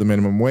raise up the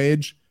minimum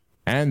wage.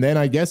 And then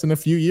I guess in a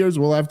few years,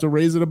 we'll have to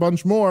raise it a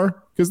bunch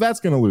more because that's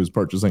going to lose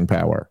purchasing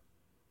power.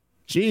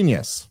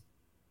 Genius.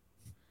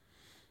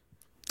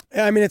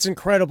 I mean, it's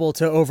incredible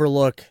to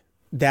overlook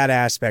that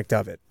aspect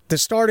of it. The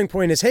starting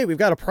point is, hey, we've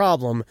got a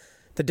problem.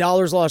 The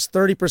dollar's lost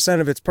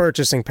 30% of its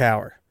purchasing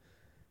power.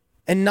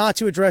 And not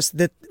to address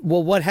that,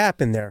 well, what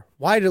happened there?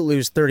 Why did it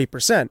lose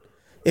 30%?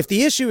 If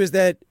the issue is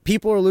that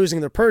people are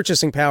losing their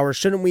purchasing power,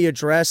 shouldn't we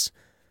address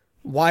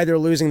why they're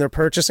losing their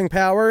purchasing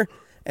power?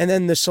 And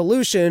then the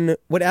solution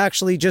would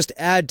actually just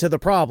add to the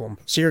problem.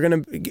 So you're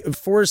going to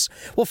force,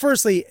 well,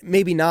 firstly,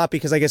 maybe not,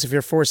 because I guess if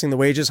you're forcing the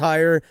wages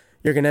higher,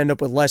 you're going to end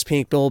up with less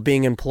people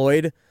being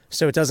employed.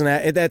 So it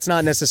doesn't, that's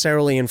not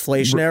necessarily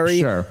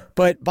inflationary. Sure.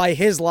 But by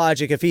his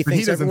logic, if he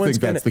thinks everyone's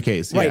going to, that's the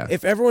case, right? yeah.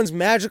 If everyone's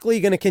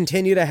magically going to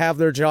continue to have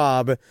their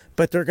job,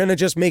 but they're going to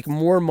just make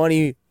more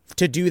money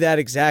to do that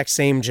exact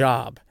same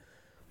job,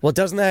 well,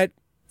 doesn't that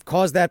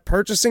cause that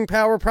purchasing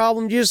power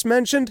problem you just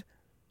mentioned?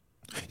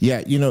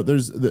 Yeah, you know,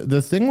 there's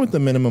the thing with the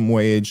minimum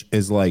wage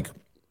is like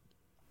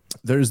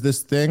there's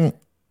this thing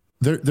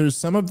there's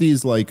some of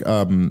these like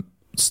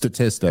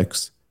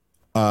statistics,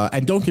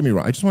 and don't get me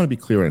wrong, I just want to be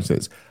clear on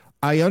this.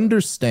 I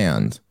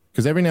understand,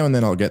 because every now and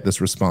then I'll get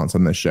this response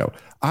on this show.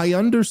 I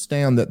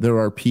understand that there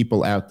are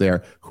people out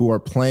there who are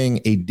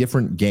playing a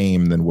different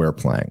game than we're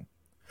playing.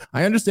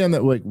 I understand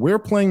that, like, we're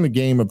playing the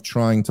game of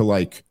trying to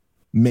like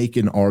make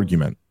an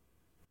argument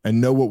and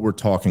know what we're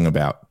talking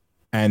about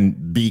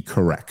and be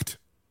correct.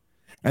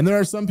 And there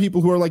are some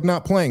people who are like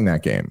not playing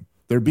that game.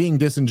 They're being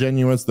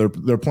disingenuous.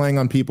 They're playing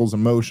on people's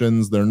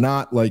emotions. They're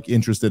not like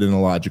interested in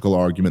a logical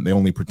argument. They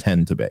only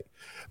pretend to be.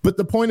 But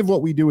the point of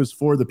what we do is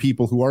for the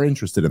people who are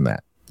interested in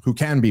that, who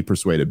can be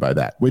persuaded by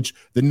that, which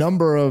the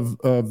number of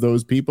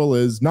those people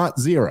is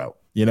not zero,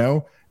 you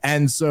know?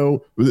 And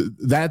so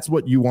that's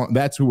what you want.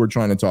 That's who we're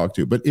trying to talk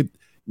to. But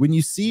when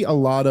you see a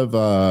lot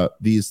of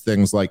these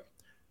things like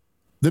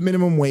the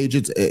minimum wage,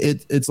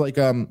 it's like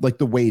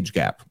the wage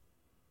gap.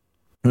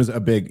 It was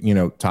a big, you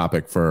know,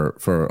 topic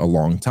for a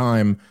long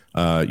time.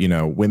 You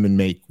know, women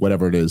make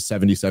whatever it is,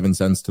 77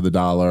 cents to the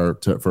dollar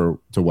to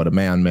what a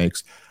man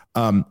makes.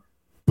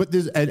 But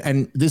this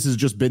and this has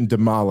just been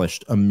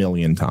demolished a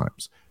million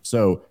times.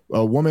 So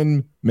a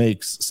woman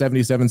makes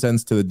 77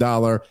 cents to the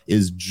dollar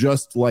is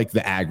just like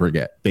the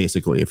aggregate,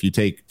 basically. If you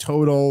take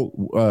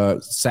total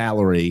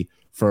salary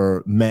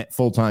for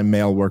full-time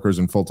male workers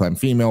and full-time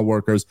female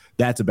workers,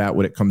 that's about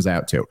what it comes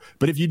out to.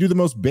 But if you do the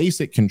most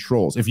basic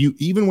controls,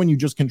 even when you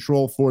just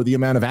control for the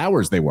amount of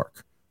hours they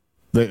work,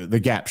 the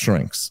gap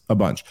shrinks a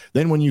bunch.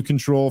 Then when you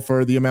control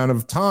for the amount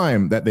of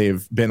time that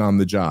they've been on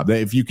the job,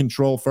 if you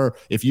control for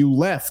if you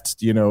left,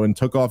 you know, and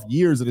took off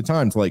years at a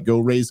time to like go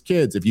raise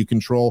kids, if you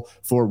control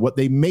for what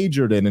they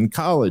majored in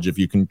college, if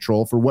you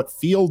control for what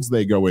fields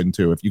they go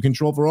into, if you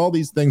control for all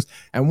these things,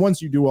 and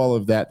once you do all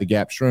of that, the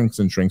gap shrinks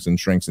and shrinks and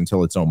shrinks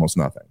until it's almost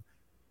nothing.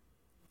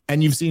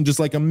 And you've seen just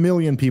like a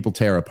million people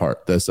tear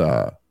apart this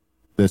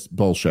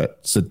bullshit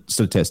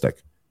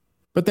statistic,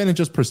 but then it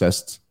just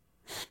persists.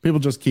 People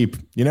just keep,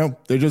 you know,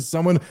 they're just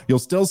someone, you'll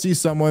still see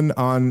someone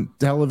on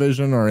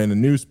television or in a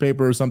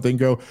newspaper or something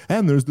go,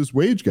 and there's this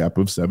wage gap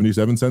of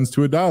 77 cents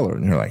to $1.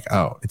 And you're like,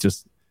 oh, it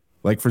just,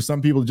 like, for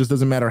some people, it just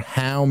doesn't matter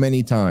how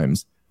many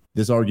times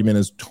this argument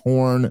is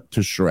torn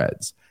to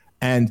shreds.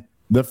 And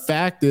the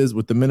fact is,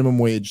 with the minimum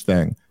wage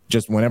thing,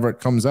 just whenever it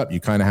comes up,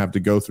 you kind of have to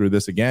go through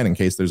this again in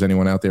case there's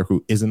anyone out there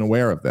who isn't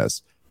aware of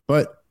this.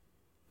 But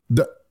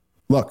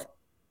look,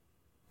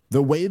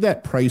 the way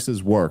that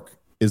prices work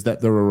is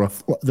that they're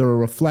a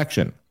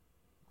reflection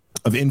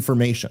of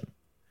information.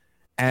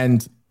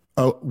 And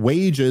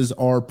wages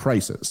are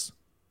prices.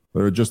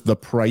 They're just the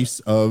price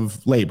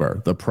of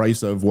labor, the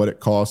price of what it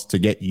costs to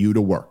get you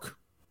to work,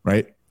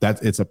 right?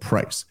 It's a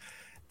price.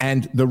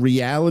 And the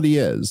reality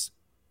is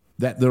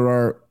that there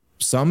are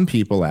some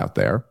people out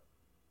there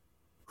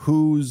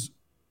whose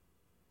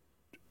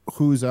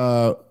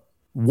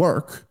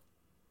work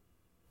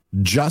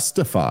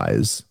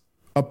justifies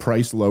a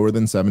price lower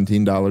than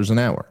 $17 an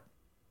hour.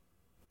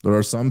 There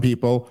are some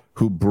people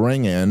who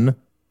bring in,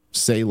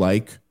 say,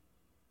 like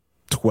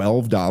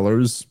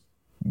 $12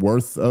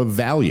 worth of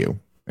value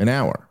an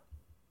hour.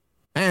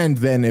 And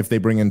then if they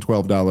bring in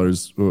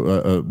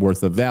 $12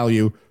 worth of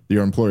value,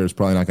 your employer is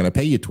probably not going to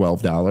pay you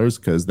 $12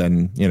 because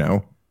then, you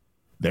know,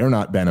 they're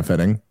not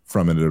benefiting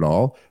from it at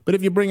all. But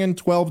if you bring in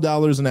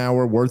 $12 an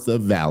hour worth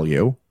of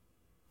value,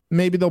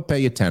 maybe they'll pay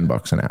you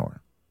 $10 an hour.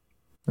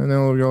 And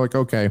they'll go like,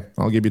 okay,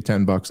 I'll give you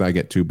 $10. I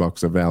get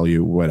 $2 of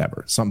value,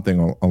 whatever,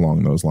 something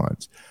along those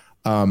lines.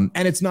 And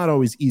it's not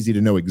always easy to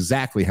know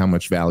exactly how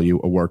much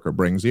value a worker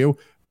brings you.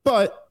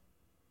 but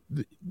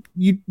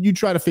you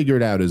try to figure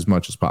it out as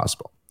much as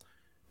possible.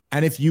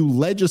 And if you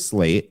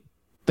legislate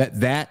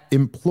that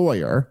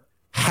employer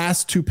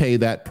has to pay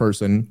that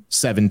person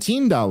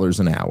 $17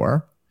 an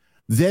hour,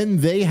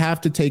 then they have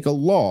to take a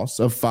loss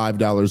of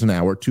 $5 an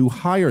hour to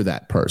hire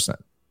that person.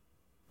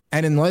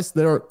 And unless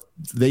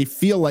they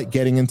feel like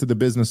getting into the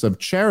business of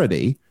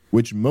charity,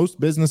 which most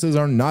businesses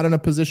are not in a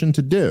position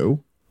to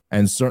do,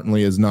 and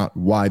certainly is not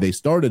why they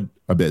started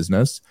a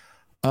business,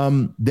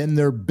 then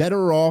they're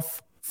better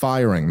off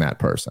firing that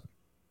person.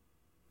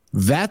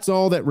 That's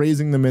all that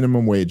raising the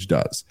minimum wage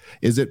does,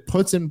 is it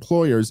puts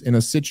employers in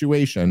a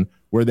situation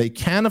where they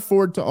can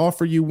afford to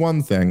offer you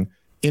one thing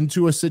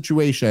into a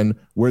situation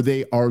where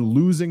they are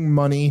losing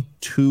money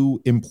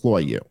to employ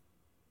you.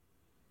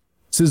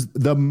 This is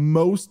the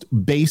most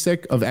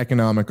basic of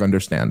economic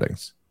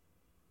understandings.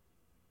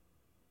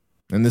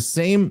 In the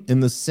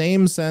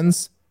same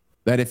sense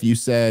that if you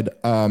said,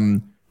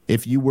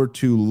 if you were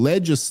to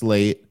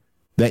legislate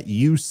that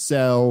you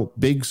sell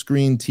big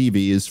screen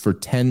TVs for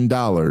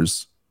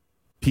 $10,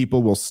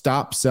 people will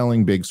stop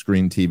selling big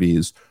screen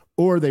TVs,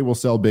 or they will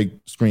sell big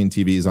screen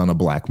TVs on a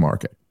black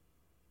market,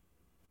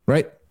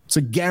 right? It's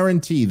a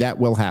guarantee that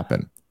will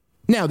happen.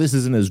 Now, this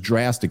isn't as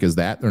drastic as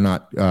that. They're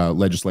not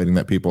legislating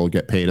that people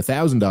get paid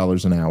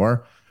 $1,000 an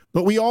hour,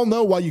 but we all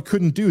know why you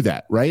couldn't do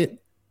that, right?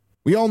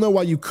 We all know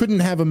why you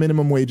couldn't have a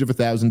minimum wage of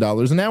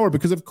 $1,000 an hour,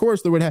 because of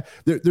course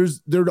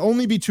there'd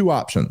only be two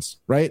options,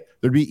 right?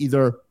 There'd be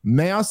either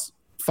mass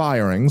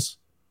firings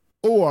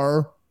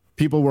or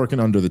people working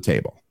under the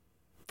table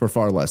for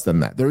far less than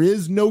that. There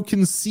is no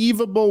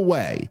conceivable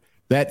way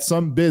that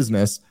some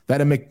business,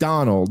 that a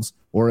McDonald's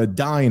or a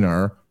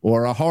diner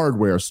or a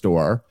hardware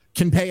store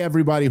can pay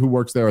everybody who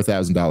works there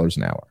 $1,000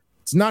 an hour.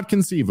 It's not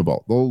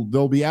conceivable.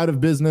 They'll be out of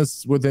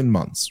business within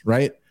months,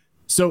 right?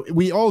 So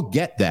we all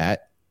get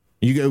that.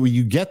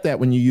 You get that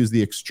when you use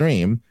the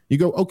extreme. You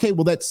go, okay,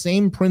 well, that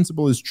same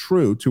principle is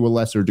true to a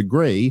lesser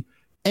degree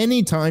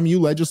anytime you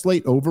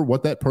legislate over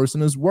what that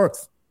person is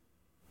worth.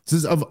 This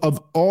is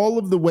of all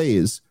of the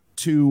ways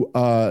to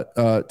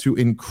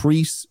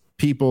increase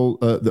people,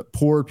 the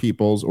poor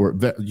people's, or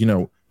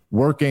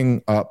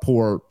working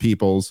poor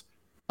people's,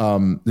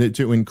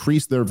 to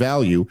increase their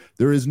value.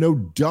 There is no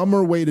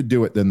dumber way to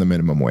do it than the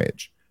minimum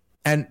wage.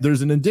 And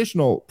there's an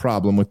additional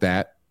problem with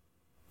that,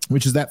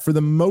 which is that for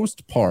the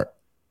most part,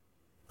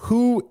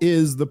 who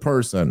is the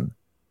person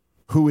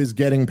who is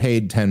getting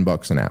paid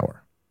 $10 an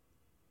hour?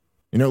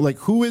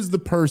 Who is the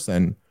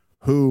person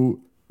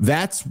who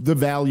that's the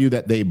value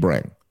that they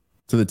bring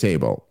to the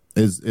table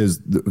is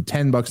the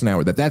 $10 an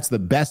hour, that's the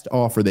best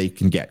offer they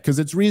can get? Because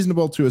it's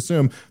reasonable to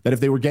assume that if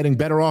they were getting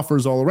better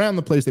offers all around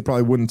the place, they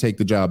probably wouldn't take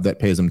the job that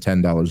pays them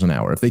 $10 an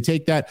hour. If they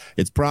take that,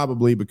 it's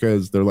probably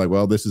because they're like,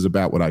 well, this is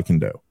about what I can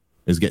do,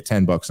 is get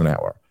 $10 an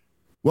hour.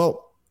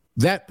 Well,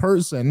 that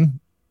person,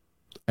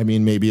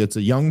 maybe it's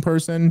a young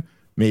person,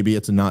 maybe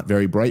it's a not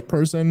very bright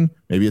person,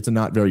 maybe it's a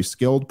not very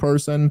skilled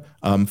person,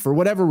 for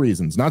whatever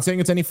reasons. Not saying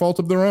it's any fault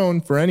of their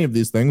own for any of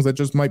these things. That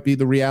just might be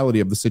the reality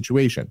of the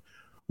situation.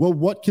 Well,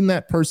 what can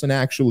that person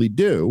actually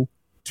do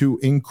to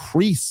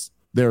increase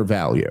their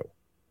value?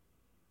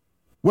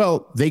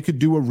 Well, they could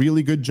do a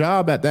really good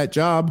job at that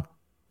job.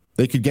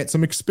 They could get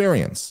some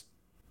experience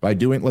by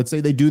doing, let's say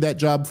they do that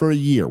job for a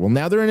year. Well,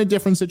 now they're in a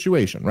different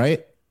situation,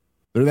 right?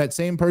 They're that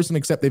same person,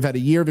 except they've had a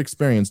year of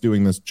experience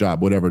doing this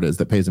job, whatever it is,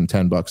 that pays them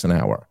 $10 an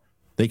hour.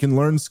 They can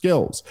learn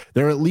skills.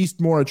 They're at least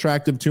more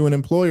attractive to an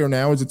employer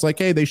now, as it's like,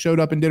 hey, they showed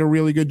up and did a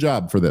really good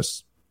job for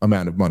this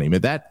amount of money.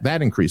 But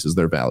that increases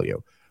their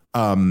value.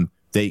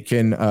 They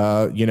can,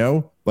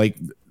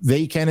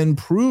 they can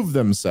improve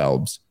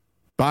themselves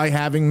by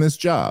having this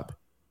job.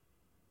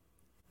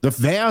 The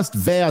vast,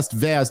 vast,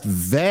 vast,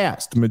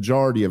 vast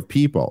majority of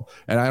people,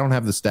 and I don't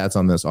have the stats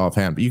on this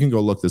offhand, but you can go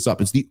look this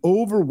up. It's the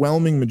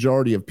overwhelming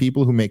majority of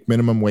people who make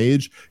minimum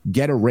wage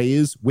get a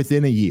raise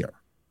within a year.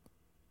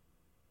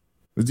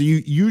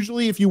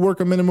 Usually, if you work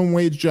a minimum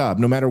wage job,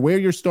 no matter where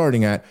you're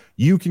starting at,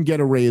 you can get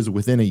a raise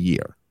within a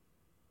year.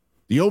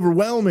 The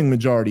overwhelming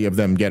majority of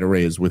them get a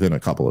raise within a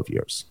couple of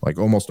years, like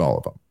almost all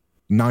of them,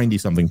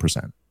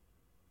 90-something%.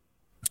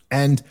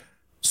 And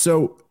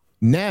so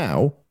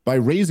now, by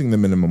raising the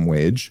minimum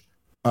wage,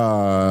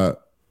 that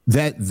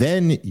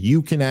then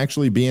you can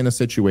actually be in a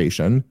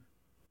situation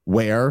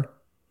where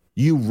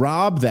you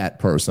rob that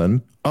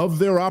person of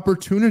their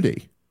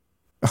opportunity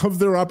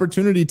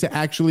to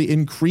actually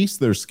increase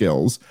their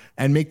skills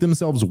and make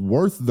themselves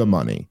worth the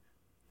money,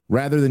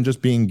 rather than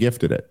just being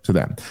gifted it to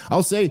them.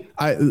 I'll say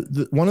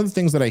one of the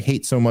things that I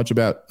hate so much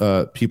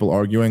about people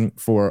arguing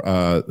for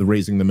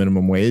raising the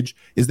minimum wage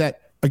is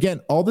that,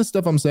 again, all this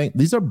stuff I'm saying,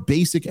 these are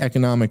basic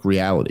economic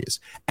realities.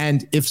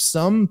 And if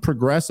some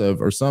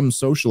progressive or some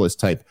socialist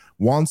type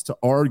wants to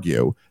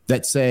argue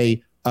that,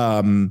 say,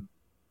 that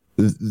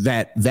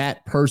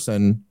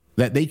person,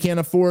 that they can't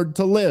afford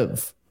to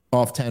live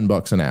off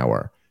 $10 an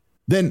hour,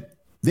 then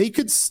they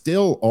could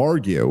still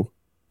argue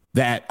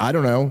that, I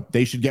don't know,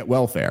 they should get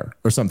welfare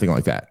or something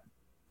like that.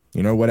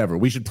 Whatever.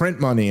 We should print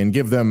money and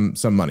give them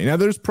some money. Now,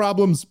 there's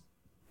problems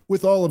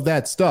with all of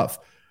that stuff.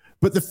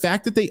 But the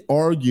fact that they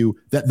argue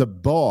that the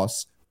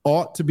boss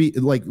ought to be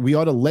like, we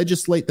ought to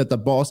legislate that the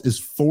boss is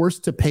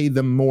forced to pay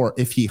them more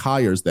if he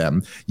hires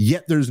them,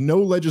 yet there's no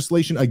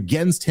legislation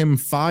against him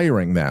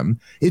firing them.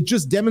 It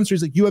just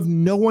demonstrates like you have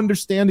no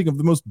understanding of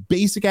the most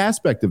basic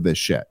aspect of this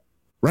shit,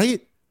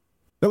 right?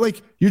 That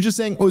like, you're just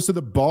saying, oh, so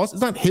the boss,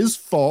 it's not his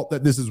fault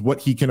that this is what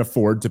he can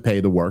afford to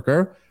pay the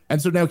worker.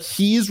 And so now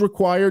he's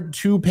required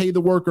to pay the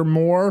worker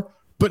more,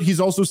 but he's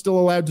also still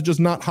allowed to just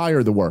not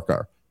hire the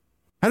worker.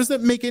 How does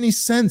that make any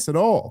sense at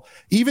all?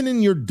 Even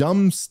in your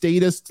dumb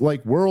statist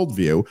like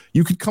worldview,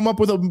 you could come up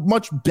with a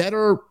much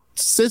better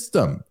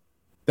system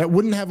that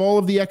wouldn't have all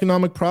of the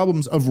economic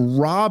problems of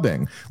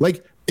robbing.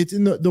 Like, it's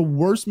in the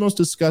worst, most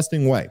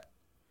disgusting way.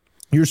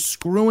 You're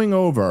screwing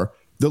over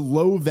the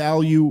low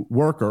value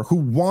worker who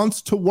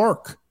wants to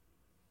work,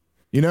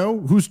 you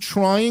know, who's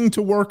trying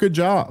to work a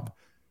job.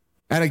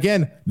 And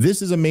again,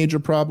 this is a major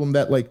problem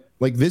that like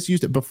this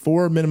used to,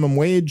 before minimum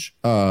wage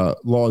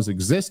laws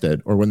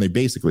existed, or when they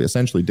basically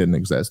essentially didn't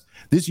exist,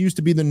 this used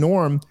to be the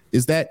norm,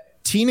 is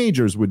that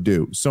teenagers would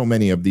do so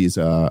many of these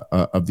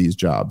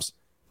jobs.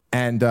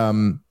 And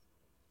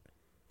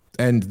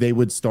they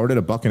would start at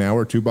 $1 an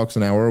hour, $2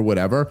 an hour or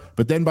whatever.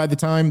 But then by the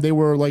time they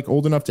were like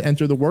old enough to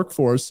enter the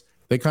workforce,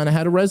 they kind of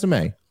had a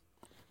resume.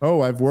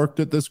 Oh, I've worked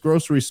at this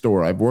grocery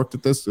store. I've worked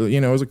at this,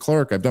 as a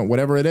clerk. I've done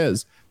whatever it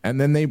is.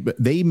 And then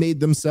they made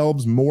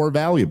themselves more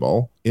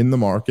valuable in the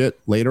market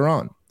later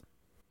on.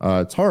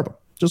 It's horrible.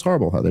 Just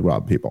horrible how they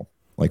rob people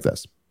like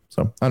this.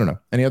 So I don't know.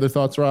 Any other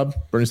thoughts, Rob?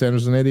 Bernie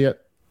Sanders is an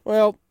idiot?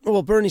 Well,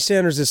 Bernie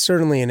Sanders is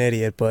certainly an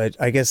idiot, but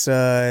I guess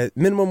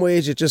minimum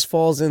wage, it just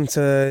falls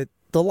into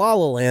the La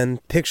La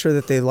Land picture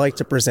that they like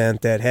to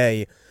present that,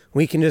 hey,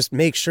 we can just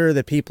make sure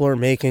that people are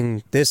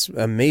making this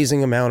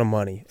amazing amount of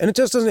money. And it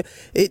just doesn't,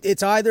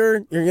 it's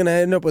either you're going to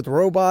end up with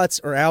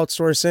robots or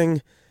outsourcing.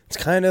 It's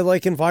kind of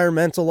like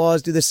environmental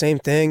laws do the same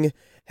thing.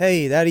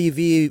 Hey, that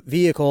EV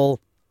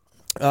vehicle,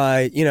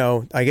 I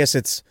guess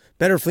it's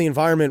better for the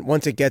environment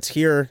once it gets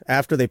here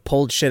after they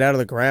pulled shit out of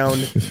the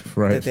ground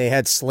right. that they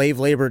had slave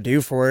labor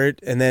do for it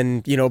and then,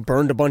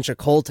 burned a bunch of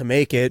coal to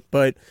make it.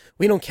 But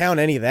we don't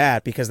count any of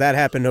that because that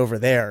happened over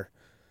there.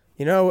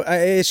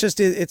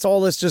 It's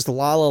all this just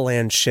La La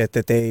Land shit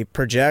that they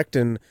project,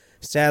 and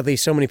sadly,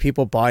 so many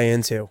people buy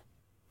into.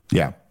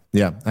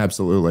 Yeah,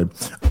 absolutely.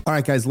 All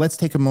right, guys, let's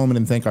take a moment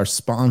and thank our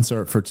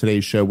sponsor for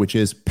today's show, which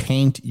is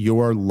Paint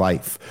Your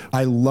Life.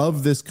 I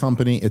love this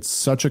company. It's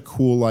such a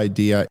cool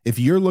idea. If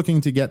you're looking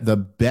to get the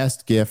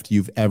best gift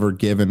you've ever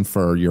given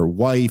for your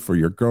wife or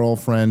your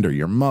girlfriend or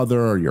your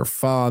mother or your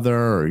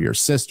father or your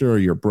sister or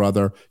your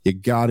brother, you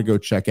got to go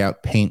check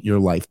out Paint Your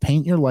Life.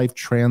 Paint Your Life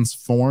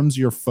transforms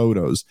your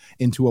photos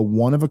into a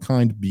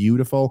one-of-a-kind,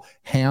 beautiful,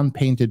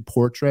 hand-painted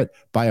portrait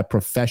by a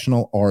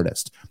professional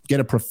artist. Get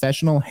a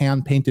professional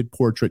hand-painted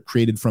portrait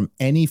created from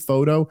any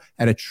photo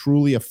at a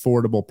truly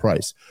affordable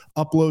price.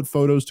 Upload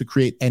photos to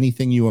create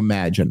anything you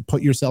imagine.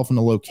 Put yourself in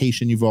a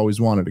location you've always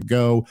wanted to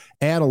go.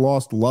 Add a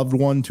lost loved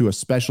one to a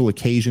special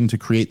occasion to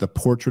create the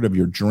portrait of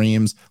your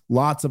dreams.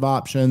 Lots of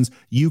options.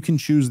 You can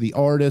choose the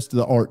artist,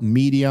 the art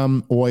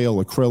medium,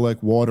 oil,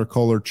 acrylic,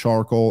 watercolor,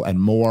 charcoal, and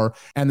more.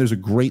 And there's a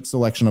great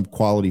selection of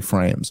quality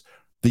frames.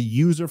 The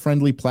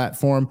user-friendly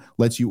platform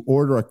lets you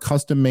order a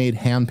custom-made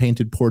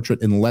hand-painted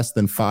portrait in less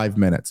than 5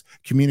 minutes.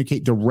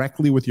 Communicate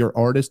directly with your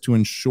artist to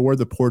ensure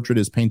the portrait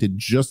is painted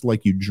just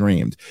like you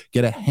dreamed.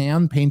 Get a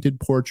hand-painted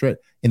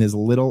portrait in as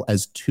little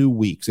as 2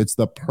 weeks. It's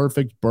the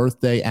perfect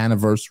birthday,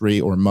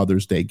 anniversary, or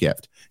Mother's Day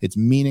gift. It's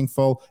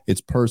meaningful,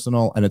 it's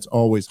personal, and it's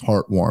always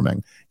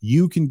heartwarming.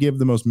 You can give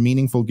the most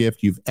meaningful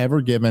gift you've ever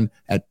given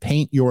at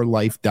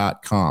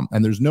paintyourlife.com.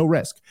 And there's no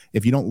risk.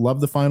 If you don't love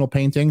the final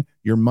painting,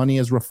 your money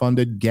is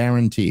refunded,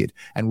 guaranteed.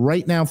 And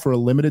right now, for a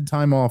limited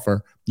time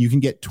offer, you can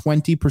get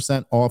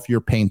 20% off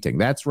your painting.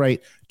 That's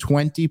right,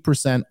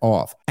 20%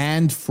 off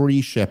and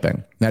free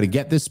shipping. Now, to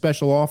get this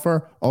special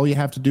offer, all you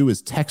have to do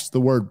is text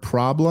the word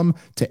problem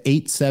to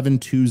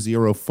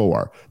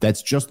 87204.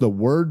 That's just the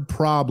word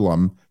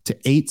problem to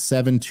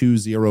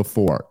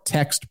 87204.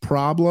 Text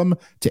problem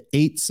to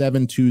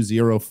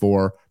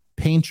 87204.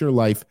 Paint Your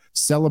Life.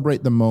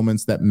 Celebrate the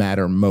moments that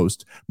matter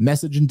most.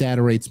 Message and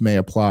data rates may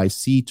apply.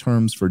 See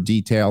terms for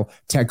detail.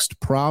 Text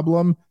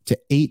problem to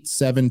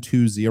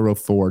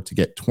 87204 to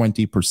get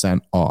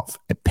 20% off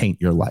at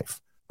Paint Your Life.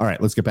 All right,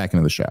 let's get back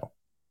into the show.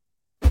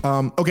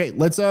 Okay,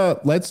 let's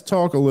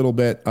talk a little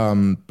bit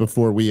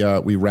before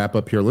we wrap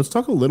up here. Let's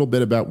talk a little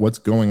bit about what's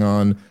going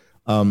on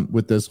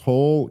with this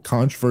whole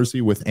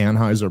controversy with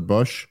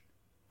Anheuser-Busch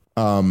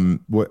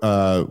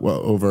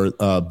over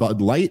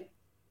Bud Light.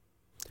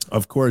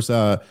 Of course,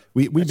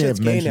 we may have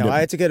mentioned now.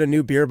 I had to get a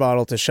new beer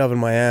bottle to shove in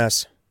my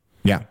ass.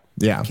 Yeah.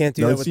 Can't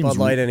do that with Bud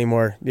Light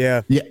anymore.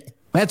 Yeah,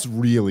 that's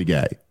really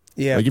gay.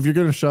 Yeah, like if you're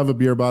gonna shove a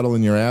beer bottle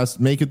in your ass,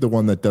 make it the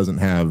one that doesn't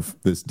have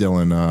this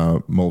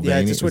Dylan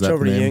Mulvaney. Yeah, just switch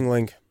over to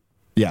Yuengling.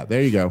 Yeah,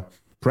 there you go.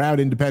 Proud,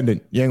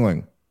 independent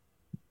Yuengling.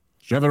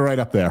 Shove it right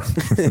up there,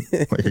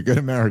 like a good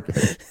American.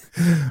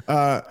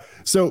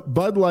 So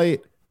Bud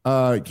Light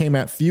came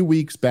out a few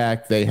weeks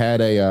back. They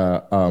had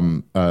a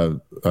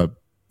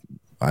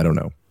I don't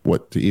know,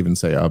 what to even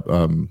say.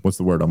 What's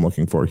the word I'm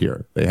looking for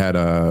here? They had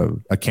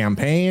a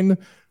campaign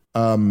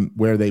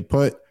where they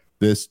put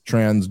this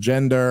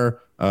transgender.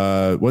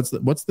 What's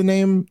the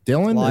name?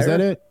 Dylan? Liar? Is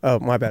that it? Oh,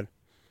 my bad.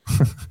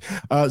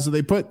 So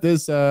they put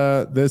this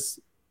this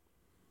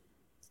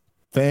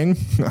thing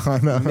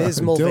on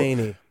Ms.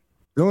 Mulvaney.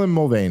 Dylan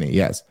Mulvaney,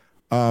 yes.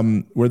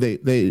 Where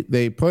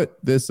they put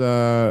this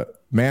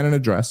man in a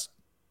dress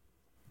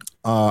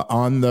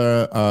on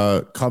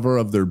the cover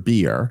of their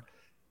beer,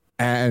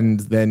 and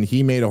then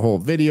he made a whole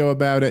video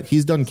about it.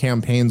 He's done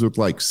campaigns with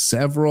like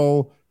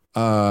several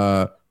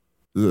different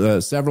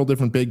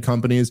big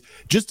companies.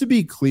 Just to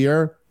be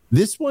clear,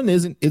 this one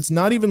it's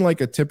not even like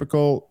a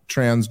typical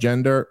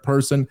transgender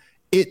person.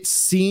 It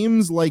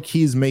seems like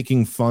he's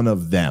making fun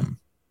of them.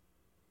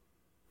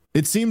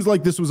 It seems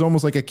like this was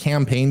almost like a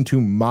campaign to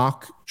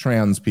mock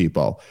trans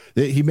people.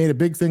 He made a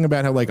big thing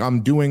about how, like,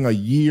 I'm doing a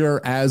year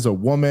as a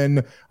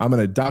woman. I'm going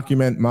to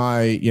document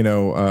my,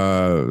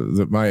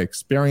 my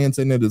experience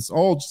in it. It's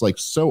all just like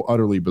so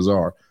utterly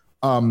bizarre.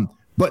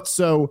 But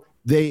so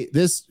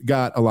this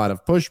got a lot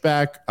of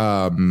pushback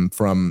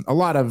from a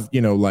lot of,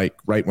 like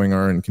right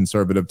winger and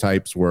conservative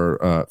types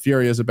were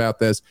furious about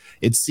this.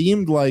 It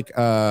seemed like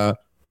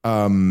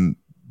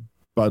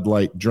Bud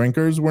Light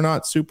drinkers were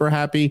not super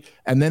happy.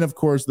 And then, of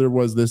course, there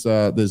was this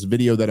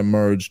video that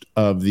emerged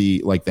of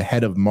the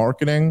head of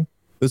marketing,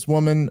 this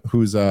woman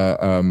who's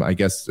I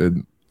guess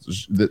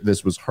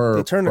this was her.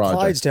 They turned the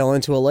Clydesdale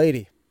into a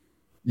lady.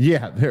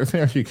 Yeah,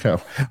 there you go.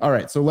 All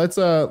right, so let's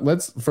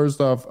first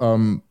off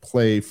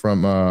play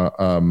from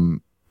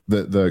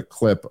the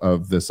clip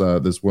of this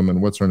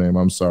woman. What's her name?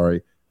 I'm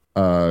sorry,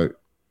 Alyssa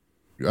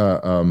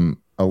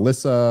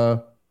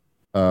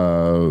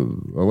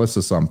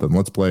something.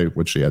 Let's play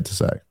what she had to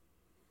say.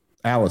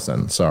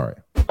 Allison, sorry.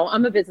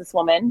 I'm a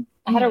businesswoman.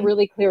 I had a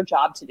really clear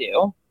job to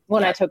do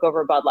when I took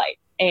over Bud Light.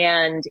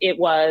 And it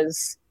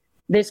was,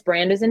 this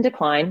brand is in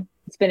decline.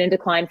 It's been in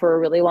decline for a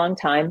really long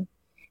time.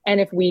 And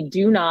if we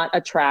do not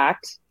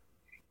attract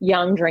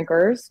young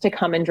drinkers to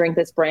come and drink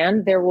this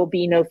brand, there will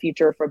be no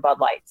future for Bud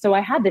Light. So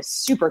I had this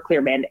super clear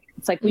mandate.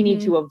 It's like, we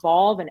need to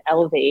evolve and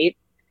elevate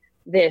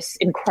this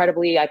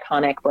incredibly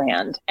iconic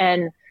brand.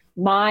 And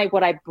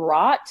what I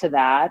brought to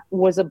that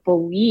was a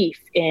belief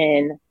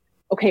in,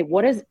 okay,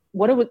 what does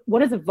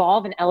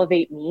evolve and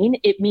elevate mean?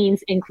 It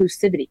means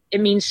inclusivity.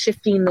 It means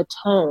shifting the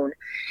tone.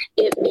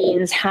 It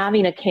means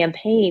having a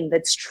campaign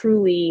that's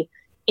truly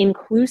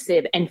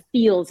inclusive and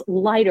feels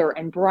lighter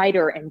and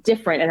brighter and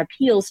different and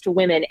appeals to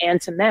women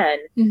and to men.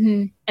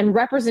 Mm-hmm. And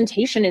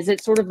representation is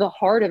at sort of the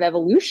heart of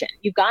evolution.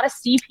 You've got to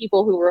see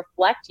people who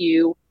reflect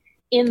you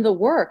in the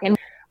work. And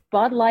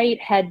Bud Light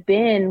had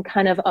been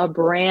kind of a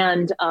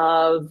brand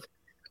of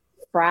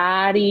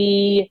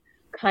fratty,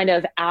 kind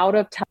of out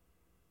of touch.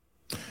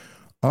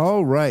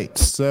 All right.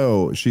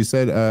 So she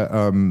said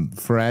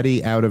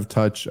fratty, out of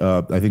touch.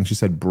 I think she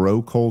said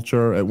bro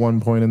culture at one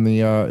point in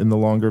the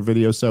longer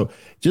video. So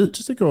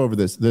just to go over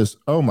this,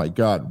 oh my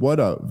God, what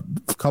a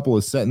couple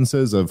of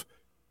sentences of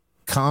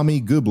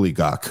commie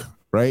gobbledygook.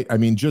 Right. I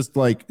mean, just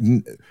like,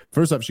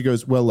 first off, she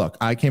goes, well, look,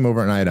 I came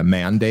over and I had a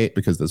mandate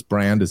because this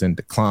brand is in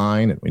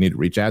decline and we need to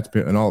reach out to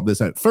people and all of this.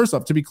 And first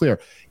off, to be clear,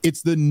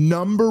 it's the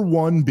number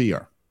one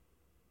beer,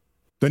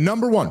 the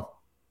number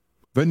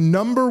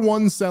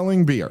one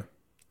selling beer,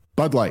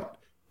 Bud Light.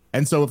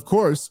 And so, of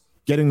course,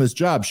 getting this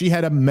job, she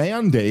had a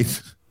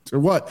mandate to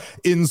what?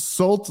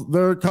 Insult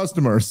their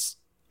customers.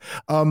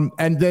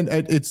 And then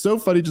it's so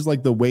funny, just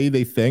like the way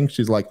they think.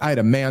 She's like, I had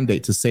a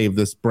mandate to save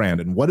this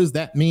brand. And what does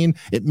that mean?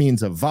 It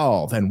means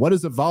evolve. And what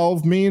does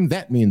evolve mean?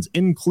 That means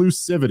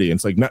inclusivity. And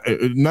it's like,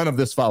 none of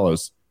this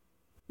follows.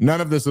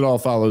 None of this at all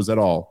follows at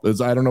all.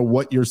 I don't know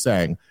what you're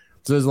saying.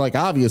 So it's like,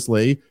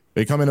 obviously,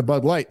 they come into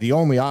Bud Light. The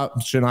only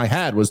option I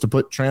had was to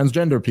put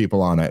transgender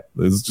people on it.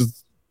 It's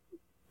just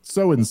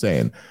so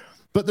insane.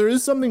 But there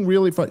is something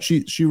really fun.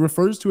 She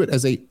refers to it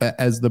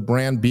as the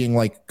brand being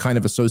like kind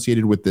of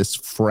associated with this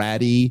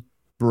fratty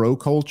bro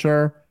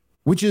culture,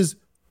 which is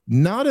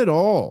not at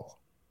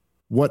all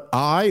what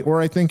I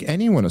think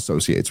anyone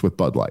associates with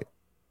Bud Light.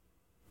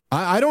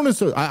 I don't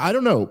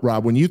know,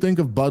 Rob, when you think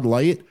of Bud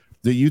Light,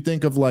 do you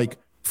think of like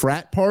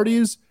frat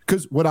parties?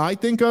 Because what I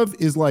think of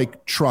is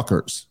like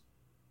truckers.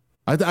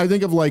 I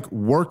think of like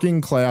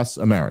working class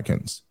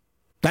Americans.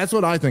 That's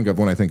what I think of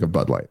when I think of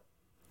Bud Light.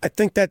 I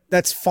think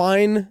that's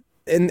fine.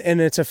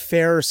 And it's a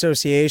fair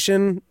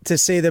association. To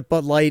say that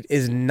Bud Light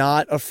is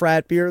not a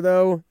frat beer,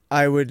 though,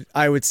 I would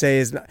say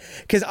is not,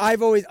 because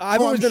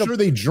I'm sure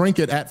they drink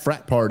it at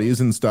frat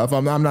parties and stuff.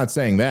 I'm not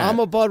saying that. I'm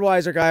a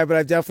Budweiser guy, but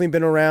I've definitely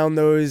been around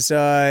those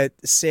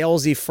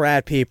salesy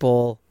frat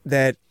people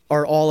that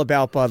are all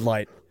about Bud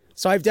Light.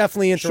 So I've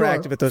definitely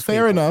interacted with those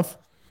people.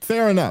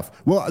 Fair enough.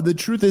 Well, the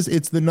truth is,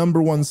 it's the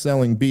number one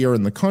selling beer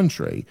in the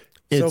country.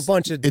 So a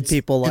bunch of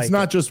people like it's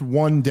not just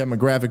one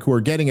demographic who are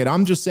getting it.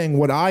 I'm just saying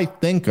what I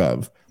think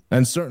of,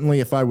 and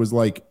certainly if I was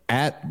like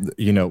at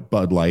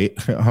Bud Light,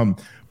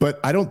 but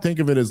I don't think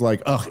of it as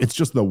like, it's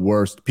just the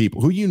worst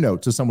people who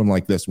to someone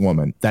like this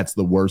woman. That's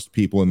the worst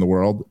people in the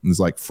world. It's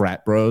like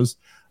frat bros.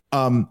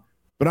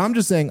 But I'm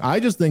just saying, I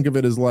just think of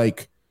it as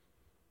like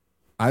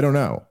I don't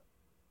know,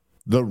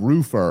 the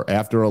roofer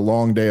after a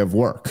long day of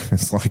work.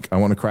 It's like, I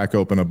want to crack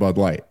open a Bud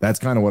Light. That's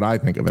kind of what I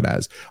think of it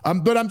as.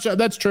 But I'm sure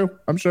that's true.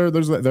 I'm sure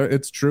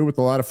it's true with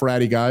a lot of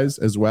fratty guys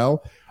as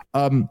well.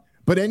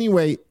 But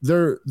anyway,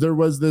 there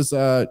was this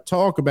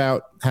talk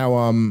about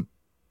how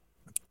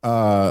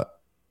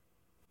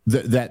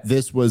that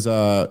this was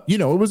it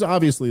was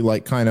obviously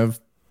like kind of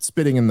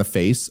spitting in the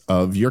face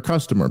of your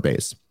customer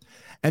base.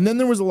 And then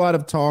there was a lot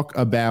of talk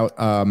about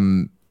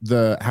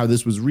how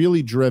this was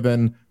really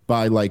driven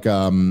by like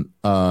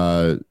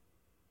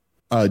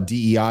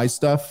DEI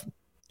stuff,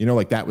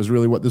 like that was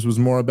really what this was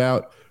more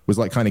about, was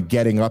like kind of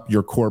getting up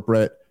your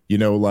corporate,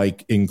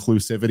 like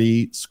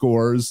inclusivity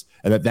scores,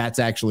 and that's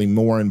actually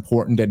more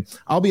important. And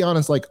I'll be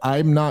honest, like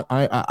I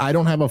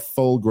don't have a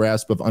full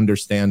grasp of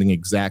understanding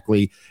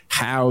exactly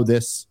how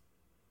this,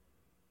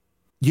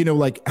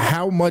 like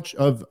how much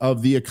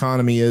of the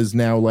economy is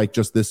now like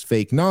just this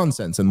fake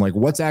nonsense, and like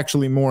what's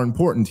actually more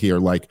important here.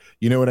 Like,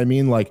 you know what I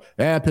mean? Like,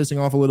 pissing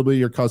off a little bit of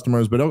your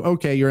customers, but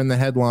okay, you're in the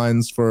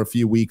headlines for a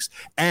few weeks,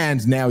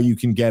 and now you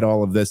can get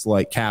all of this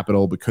like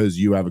capital because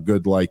you have a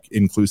good like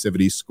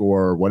inclusivity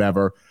score or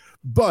whatever.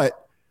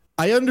 But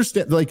I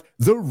understand like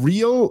the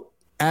real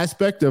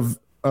aspect of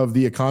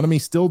the economy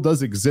still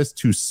does exist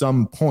to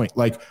some point.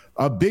 Like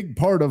a big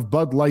part of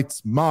Bud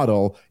Light's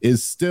model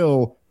is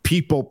still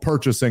people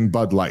purchasing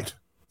Bud Light,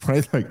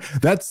 right? Like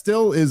that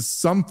still is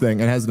something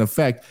and has an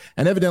effect,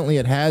 and evidently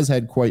it has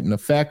had quite an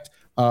effect.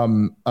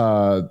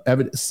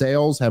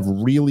 Sales have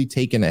really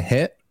taken a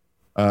hit.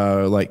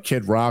 Like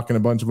Kid Rock and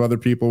a bunch of other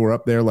people were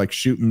up there like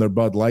shooting their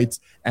Bud Lights,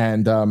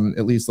 and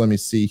at least let me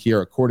see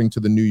here, according to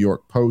the New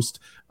York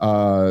Post,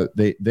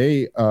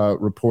 they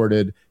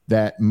reported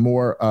that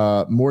more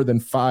than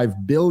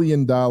 $5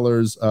 billion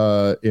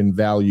in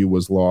value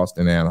was lost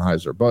in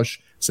Anheuser-Busch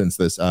since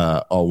this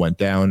all went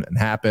down and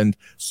happened.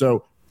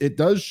 So it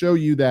does show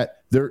you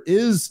that there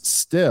is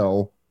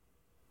still,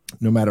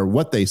 no matter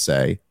what they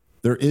say,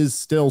 there is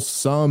still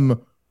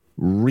some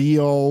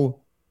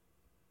real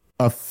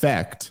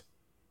effect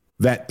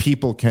that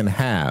people can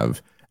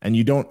have, and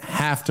you don't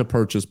have to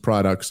purchase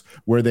products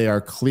where they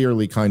are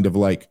clearly kind of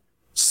like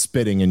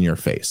spitting in your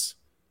face.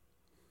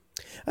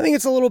 I think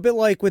it's a little bit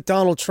like with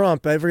Donald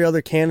Trump. Every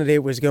other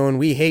candidate was going,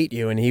 "We hate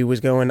you," and he was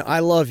going, "I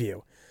love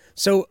you."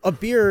 So a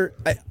beer,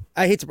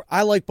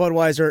 I like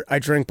Budweiser. I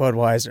drink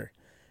Budweiser.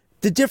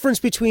 The difference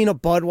between a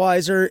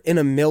Budweiser and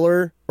a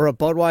Miller, or a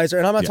Budweiser,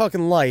 and I'm not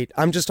talking light,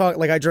 I'm just talking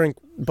like I drink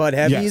Bud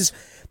Heavies.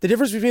 Yes. The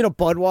difference between a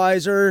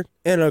Budweiser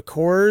and a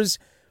Coors,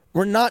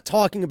 we're not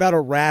talking about a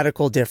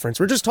radical difference.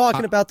 We're just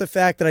talking about the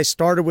fact that I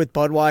started with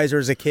Budweiser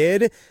as a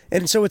kid,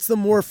 and so it's the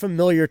more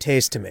familiar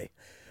taste to me.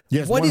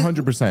 Yes,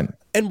 100%.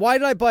 And why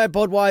did I buy a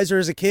Budweiser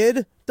as a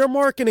kid? Their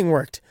marketing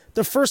worked.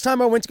 The first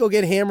time I went to go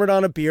get hammered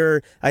on a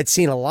beer, I'd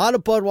seen a lot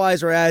of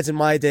Budweiser ads in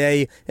my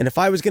day, and if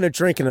I was going to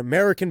drink an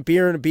American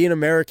beer and be an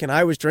American,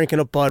 I was drinking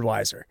a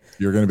Budweiser.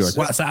 You're going to be like,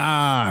 what's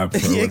up?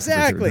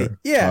 Exactly.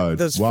 Yeah,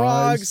 those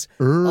frogs,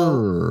 a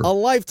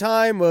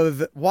lifetime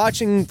of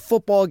watching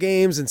football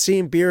games and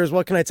seeing beers.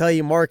 What can I tell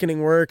you?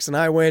 Marketing works. And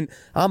I went,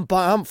 I'm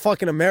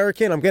fucking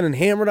American. I'm getting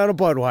hammered on a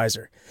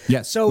Budweiser.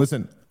 Yes, so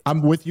listen,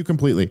 I'm with you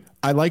completely.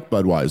 I like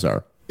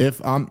Budweiser. If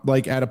I'm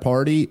like at a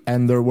party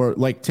and there were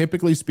like,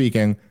 typically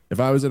speaking, if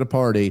I was at a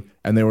party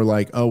and they were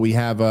like, oh, we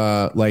have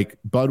like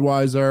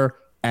Budweiser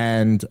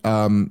and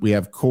we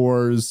have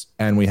Coors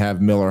and we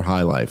have Miller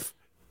High Life,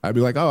 I'd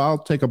be like, oh, I'll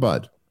take a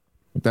Bud.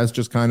 That's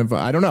just kind of,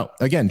 I don't know.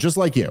 Again, just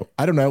like you,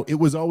 I don't know. It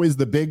was always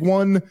the big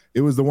one.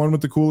 It was the one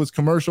with the coolest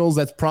commercials.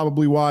 That's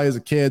probably why as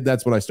a kid,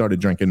 that's what I started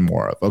drinking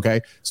more of.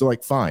 Okay. So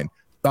like, fine.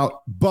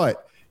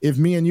 But if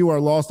me and you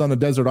are lost on a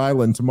desert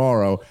island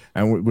tomorrow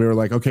and we were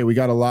like, okay, we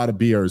got a lot of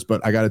beers,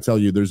 but I got to tell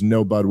you, there's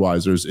no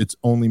Budweisers. It's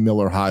only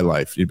Miller High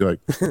Life. You'd be like,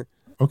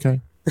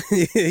 okay.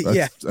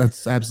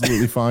 That's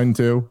absolutely fine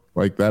too.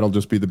 Like that'll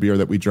just be the beer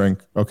that we drink.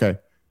 Okay.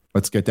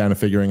 Let's get down to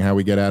figuring how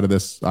we get out of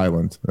this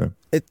island.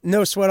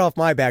 No sweat off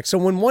my back. So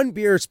when one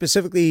beer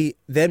specifically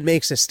then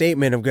makes a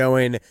statement of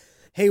going,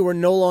 hey, we're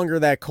no longer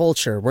that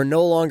culture. We're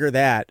no longer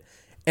that.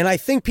 And I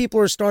think people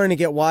are starting to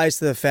get wise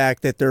to the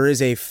fact that there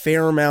is a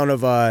fair amount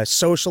of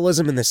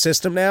socialism in the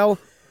system now.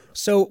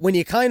 So when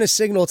you kind of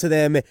signal to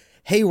them,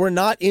 hey, we're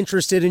not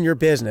interested in your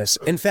business.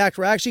 In fact,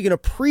 we're actually going to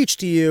preach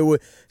to you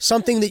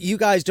something that you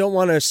guys don't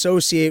want to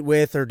associate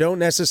with or don't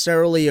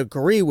necessarily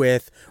agree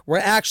with. We're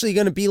actually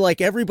going to be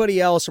like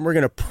everybody else and we're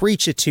going to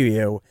preach it to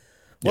you.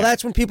 Well,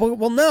 that's when people,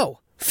 well, no.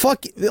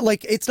 Fuck,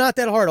 like, it's not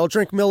that hard. I'll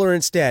drink Miller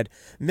instead.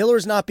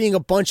 Miller's not being a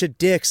bunch of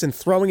dicks and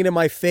throwing it in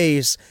my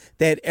face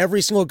that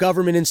every single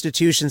government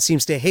institution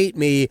seems to hate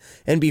me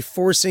and be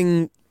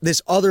forcing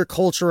this other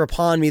culture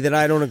upon me that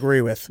I don't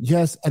agree with.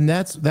 Yes, and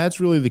that's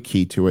really the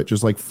key to it,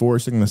 just like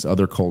forcing this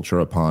other culture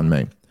upon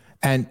me.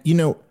 And, you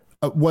know,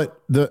 what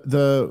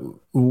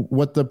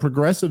the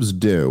progressives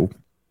do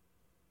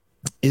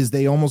is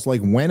they almost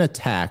like when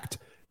attacked,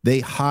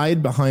 they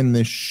hide behind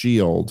this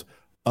shield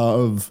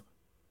of,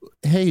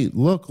 hey,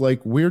 look, like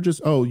we're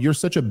just, oh, you're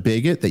such a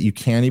bigot that you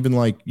can't even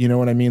like, you know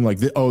what I mean? Like,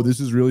 oh, this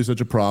is really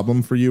such a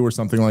problem for you or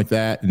something like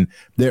that. And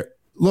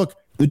look,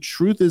 The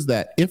truth is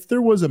that if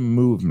there was a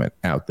movement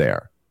out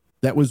there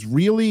that was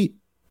really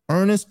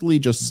earnestly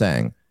just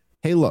saying,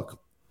 hey,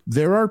 look,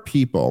 there are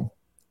people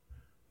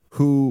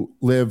who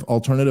live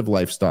alternative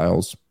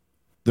lifestyles.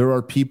 There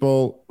are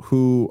people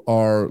who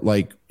are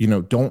like,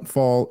 don't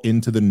fall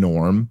into the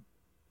norm.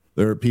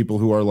 There are people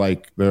who are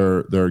like,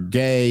 they're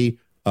gay.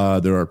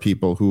 There are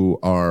people who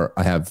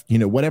have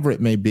whatever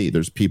it may be.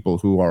 There's people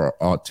who are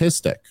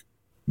autistic.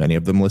 Many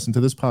of them listen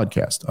to this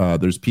podcast.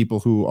 There's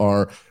people who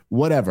are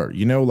whatever,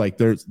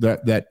 there's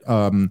that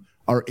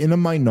are in a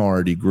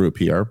minority group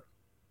here,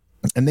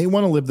 and they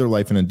want to live their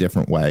life in a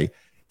different way.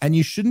 And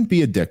you shouldn't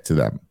be a dick to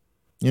them.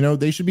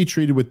 They should be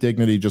treated with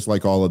dignity, just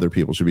like all other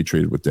people should be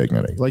treated with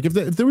dignity. Like if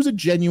there was a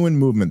genuine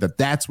movement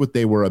that's what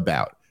they were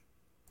about,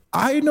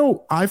 I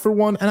for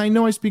one, and I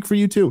know I speak for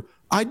you too,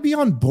 I'd be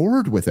on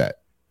board with it.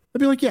 I'd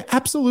be like, yeah,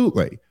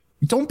 absolutely.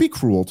 Don't be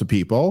cruel to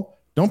people.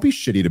 Don't be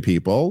shitty to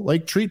people.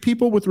 Like, treat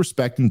people with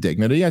respect and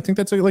dignity. I think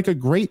that's like a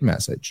great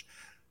message.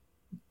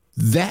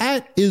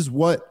 That is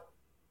what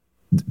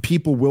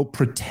people will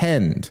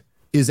pretend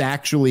is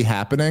actually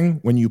happening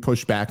when you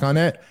push back on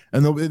it.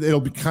 And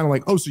it'll be kind of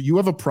like, oh, so you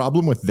have a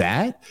problem with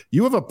that?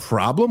 You have a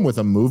problem with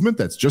a movement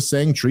that's just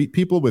saying treat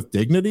people with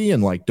dignity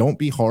and like don't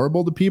be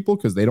horrible to people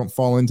because they don't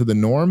fall into the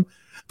norm?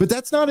 But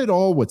that's not at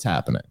all what's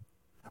happening.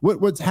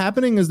 What's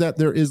happening is that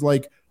there is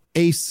like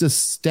a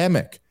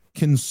systemic,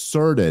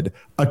 concerted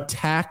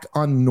attack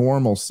on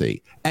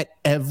normalcy at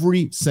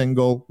every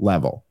single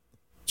level.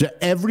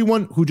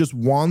 Everyone who just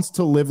wants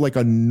to live like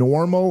a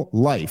normal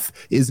life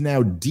is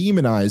now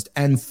demonized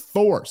and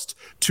forced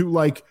to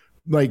like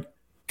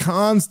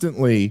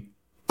constantly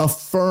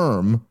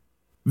affirm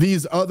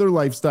these other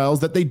lifestyles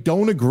that they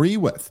don't agree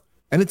with.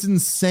 And it's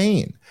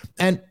insane.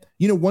 And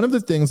one of the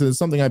things that is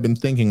something I've been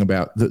thinking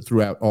about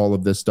throughout all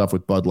of this stuff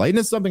with Bud Light, and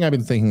it's something I've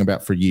been thinking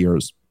about for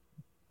years,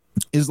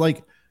 is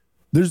like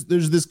there's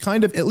this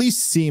kind of at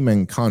least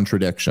seeming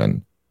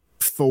contradiction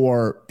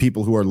for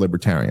people who are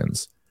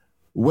libertarians,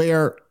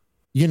 where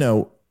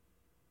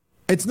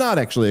it's not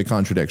actually a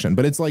contradiction,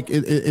 but it's like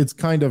it's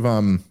kind of I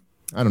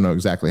don't know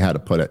exactly how to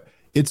put it.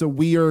 It's a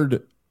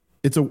weird,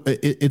 it's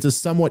a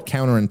somewhat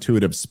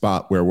counterintuitive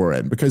spot where we're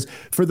in, because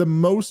for the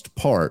most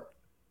part,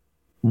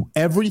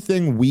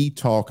 everything we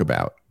talk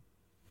about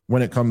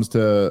when it comes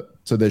to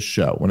this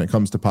show, when it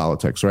comes to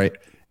politics, right?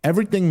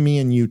 Everything me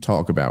and you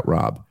talk about,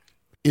 Rob,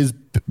 is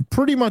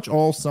pretty much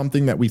all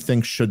something that we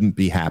think shouldn't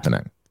be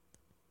happening.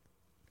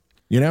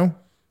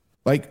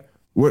 Like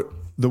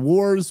the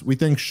wars we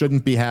think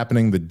shouldn't be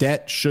happening. The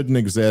debt shouldn't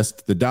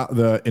exist.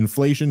 The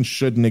inflation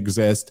shouldn't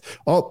exist.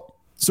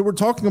 So we're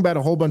talking about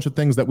a whole bunch of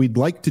things that we'd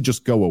like to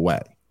just go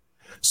away.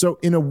 So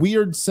in a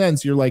weird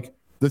sense, you're like,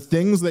 the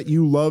things that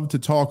you love to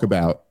talk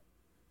about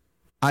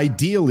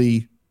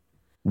ideally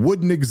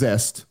wouldn't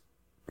exist,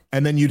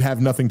 and then you'd have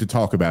nothing to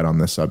talk about on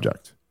this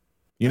subject.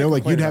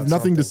 Like you'd have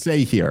nothing to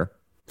say here.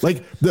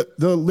 Like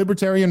the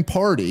Libertarian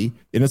Party,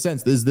 in a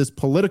sense, is this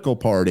political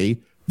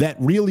party that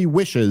really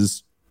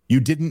wishes you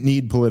didn't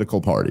need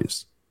political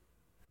parties.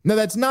 Now,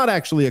 that's not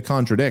actually a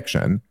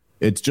contradiction.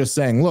 It's just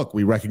saying, look,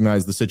 we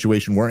recognize the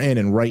situation we're in,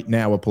 and right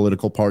now a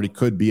political party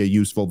could be a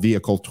useful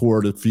vehicle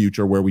toward a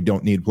future where we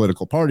don't need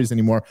political parties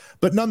anymore.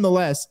 But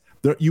nonetheless,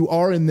 you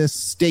are in this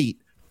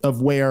state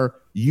of where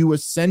you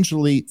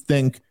essentially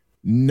think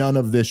none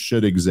of this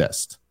should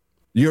exist.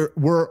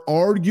 We're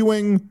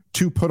arguing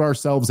to put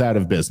ourselves out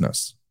of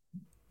business.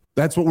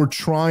 That's what we're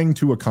trying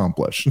to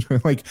accomplish.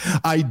 Like,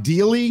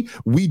 ideally,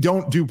 we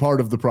don't do part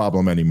of the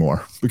problem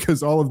anymore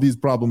because all of these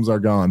problems are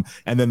gone,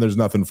 and then there's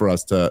nothing for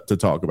us to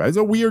talk about. It's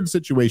a weird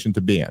situation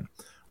to be in.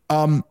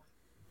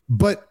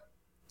 But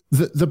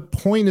the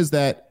point is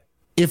that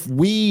if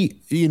we,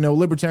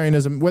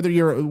 libertarianism,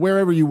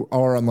 wherever you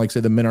are on, like,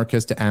 say, the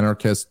minarchist to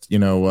anarchist,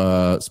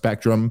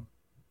 spectrum,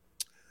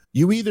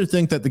 you either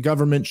think that the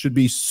government should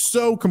be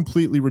so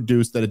completely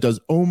reduced that it does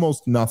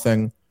almost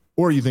nothing,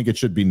 or you think it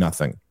should be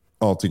nothing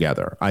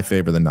altogether. I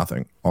favor the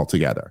nothing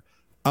altogether.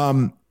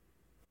 In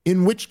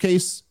which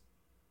case,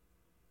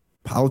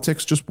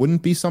 politics just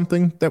wouldn't be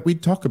something that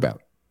we'd talk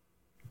about.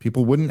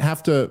 People wouldn't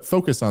have to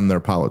focus on their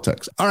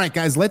politics. All right,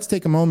 guys, let's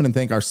take a moment and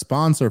thank our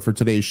sponsor for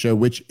today's show,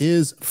 which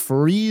is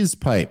Freeze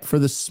Pipe. For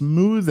the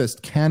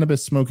smoothest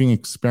cannabis smoking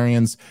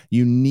experience,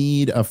 you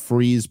need a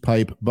Freeze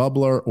Pipe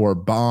bubbler or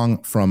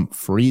bong from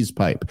Freeze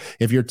Pipe.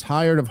 If you're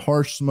tired of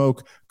harsh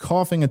smoke,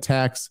 coughing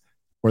attacks,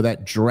 or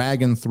that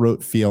dragon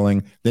throat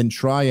feeling, then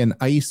try an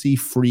icy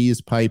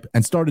Freeze Pipe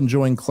and start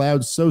enjoying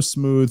clouds so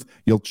smooth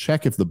you'll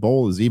check if the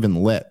bowl is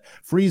even lit.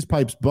 Freeze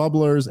Pipe's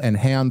bubblers and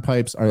hand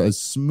pipes are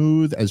as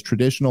smooth as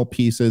traditional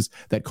pieces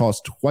that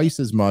cost twice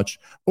as much,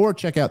 or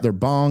check out their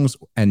bongs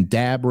and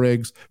dab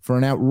rigs for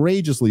an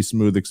outrageously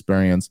smooth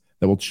experience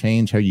that will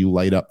change how you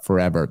light up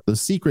forever. The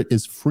secret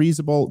is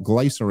freezable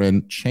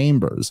glycerin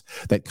chambers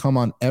that come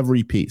on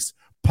every piece.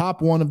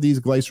 Pop one of these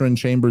glycerin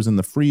chambers in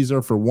the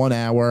freezer for 1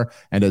 hour,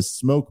 and as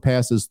smoke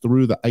passes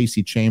through the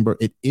icy chamber,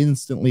 it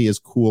instantly is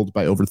cooled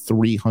by over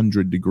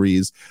 300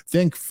 degrees.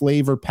 Think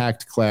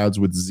flavor-packed clouds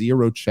with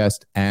zero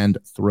chest and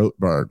throat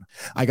burn.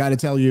 I got to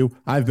tell you,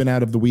 I've been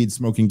out of the weed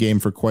smoking game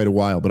for quite a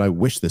while, but I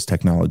wish this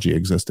technology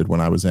existed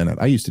when I was in it.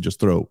 I used to just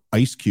throw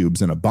ice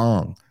cubes in a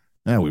bong.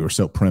 We were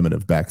so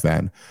primitive back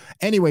then.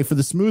 Anyway, for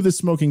the smoothest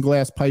smoking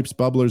glass pipes,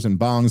 bubblers, and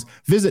bongs,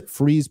 visit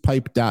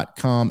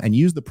freezepipe.com and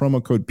use the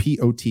promo code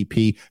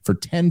POTP for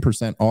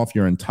 10% off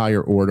your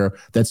entire order.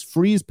 That's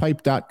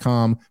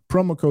freezepipe.com,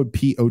 promo code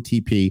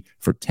POTP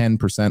for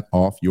 10%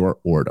 off your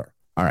order.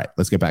 All right,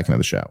 let's get back into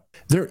the show.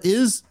 There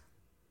is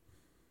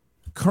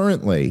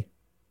currently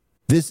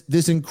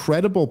this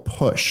incredible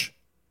push,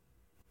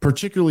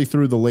 particularly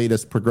through the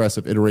latest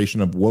progressive iteration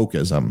of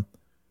wokeism,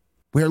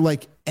 where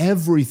like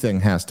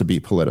everything has to be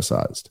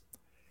politicized.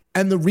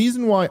 And the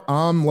reason why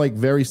I'm like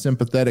very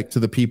sympathetic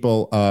to the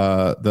people,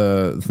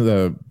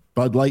 the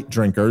Bud Light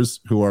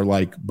drinkers who are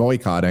like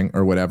boycotting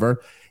or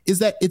whatever, is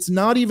that it's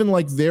not even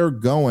like they're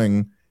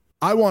going,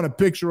 I want a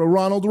picture of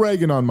Ronald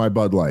Reagan on my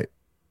Bud Light.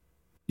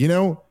 You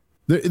know,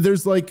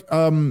 there's like,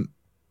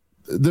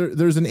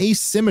 there's an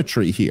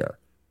asymmetry here.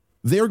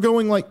 They're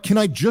going like, can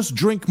I just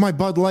drink my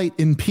Bud Light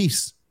in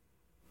peace?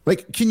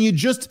 Like, can you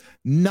just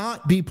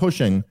not be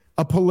pushing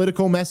a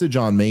political message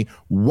on me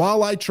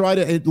while I try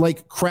to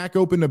like crack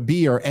open a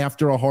beer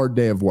after a hard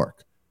day of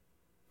work?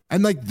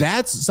 And like,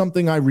 that's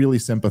something I really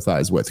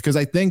sympathize with, because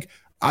I think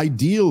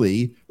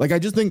ideally, like, I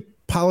just think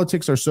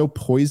politics are so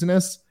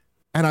poisonous,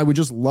 and I would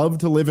just love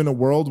to live in a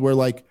world where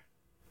like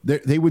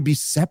they would be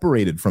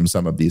separated from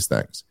some of these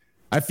things.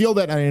 I feel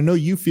that, and I know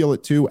you feel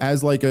it too,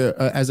 as like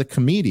as a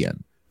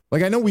comedian.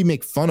 Like, I know we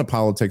make fun of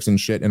politics and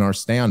shit in our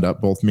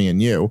stand-up, both me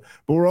and you,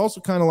 but we're also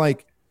kind of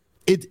like,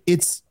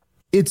 it's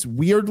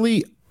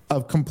weirdly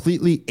a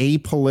completely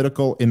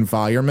apolitical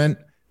environment,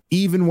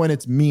 even when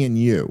it's me and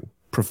you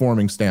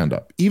performing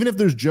stand-up. Even if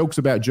there's jokes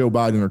about Joe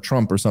Biden or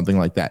Trump or something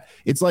like that,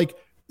 it's like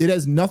it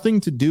has nothing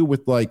to do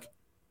with like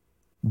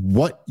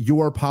what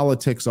your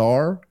politics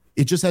are.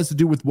 It just has to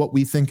do with what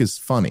we think is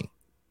funny.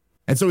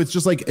 And so it's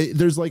just like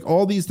there's like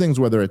all these things,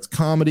 whether it's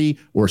comedy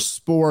or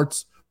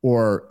sports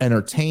or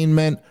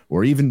entertainment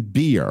or even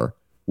beer,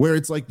 where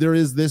it's like there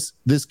is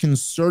this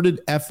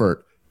concerted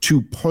effort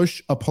to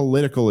push a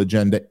political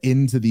agenda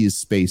into these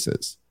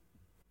spaces.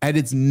 And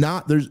it's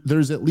not,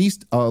 there's at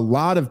least a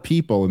lot of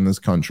people in this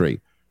country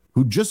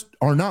who just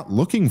are not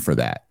looking for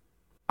that.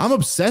 I'm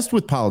obsessed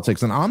with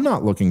politics and I'm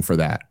not looking for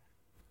that.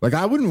 Like,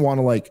 I wouldn't want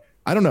to like,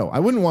 I don't know, I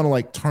wouldn't want to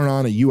like turn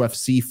on a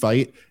UFC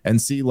fight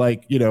and see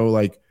like, you know,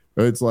 like,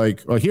 it's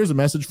like, oh, here's a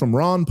message from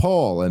Ron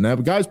Paul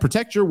and guys,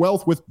 protect your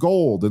wealth with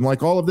gold and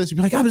like all of this. You'd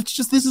be like, oh, it's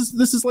just, this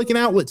is like an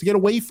outlet to get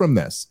away from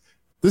this.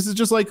 This is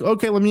just like,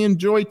 okay, let me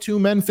enjoy two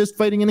men fist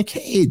fighting in a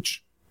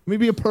cage. Let me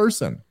be a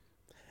person.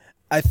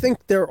 I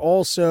think they're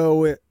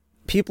also,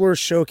 people are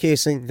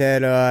showcasing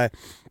that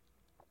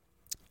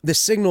the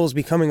signal is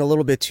becoming a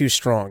little bit too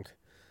strong.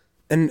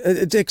 And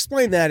to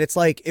explain that, it's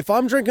like, if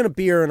I'm drinking a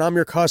beer and I'm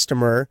your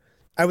customer,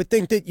 I would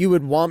think that you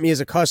would want me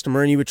as a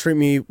customer and you would treat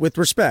me with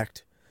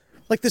respect.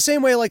 Like the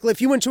same way, like if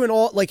you went to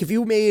if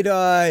you made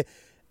Al's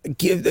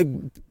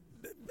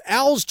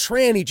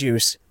tranny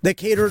juice that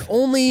catered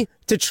only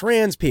to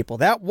trans people.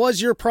 That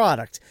was your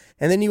product.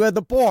 And then you had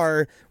the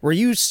bar where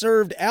you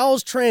served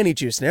Al's tranny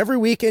juice. And every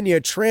weekend you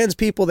had trans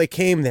people that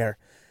came there.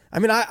 I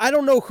mean, I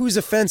don't know who's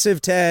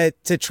offensive to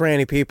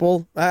tranny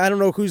people. I don't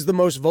know who's the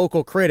most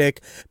vocal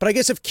critic. But I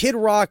guess if Kid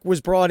Rock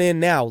was brought in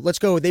now,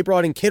 they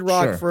brought in Kid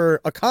Rock for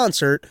a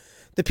concert,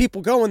 the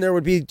people going there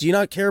would be, do you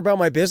not care about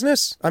my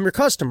business? I'm your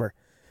customer.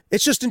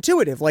 It's just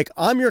intuitive. Like,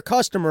 I'm your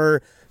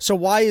customer, so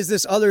why is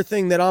this other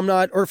thing that I'm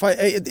not, or if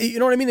I, you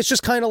know what I mean? It's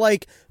just kind of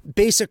like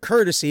basic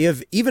courtesy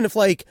of, even if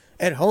like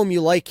at home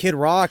you like Kid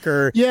Rock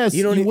or, yes,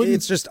 you know,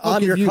 it's just,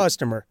 I'm your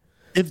customer.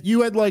 If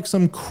you had like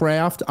some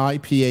craft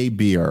IPA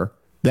beer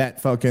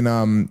that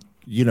fucking,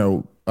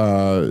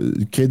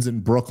 kids in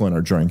Brooklyn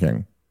are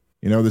drinking,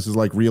 you know, this is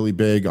like really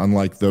big on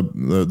like the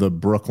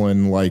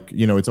Brooklyn, like,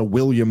 you know, it's a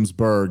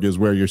Williamsburg is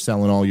where you're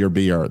selling all your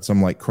beer. It's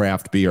some like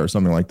craft beer or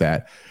something like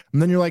that.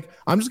 And then you're like,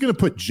 I'm just going to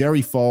put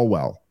Jerry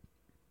Falwell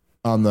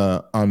on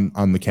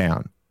the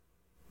can.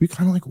 You're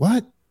kind of like,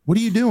 what? What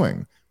are you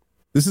doing?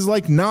 This is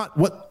like not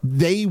what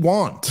they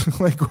want.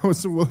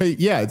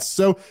 It's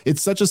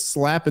such a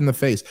slap in the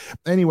face.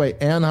 Anyway,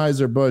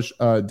 Anheuser-Busch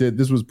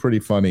this was pretty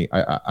funny.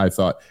 I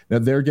thought. Now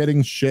they're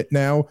getting shit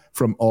now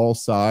from all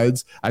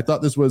sides. I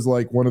thought this was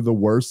like one of the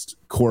worst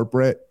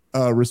corporate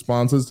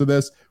responses to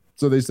this.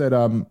 So they said,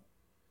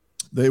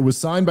 it was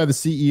signed by the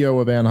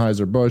CEO of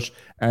Anheuser-Busch,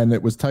 and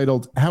it was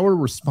titled, Our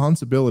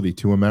Responsibility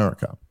to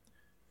America.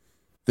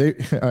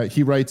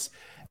 He writes,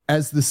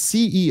 as the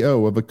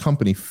CEO of a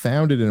company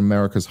founded in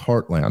America's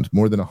heartland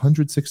more than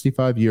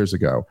 165 years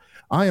ago,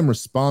 I am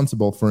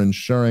responsible for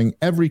ensuring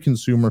every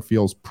consumer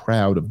feels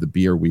proud of the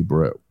beer we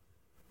brew.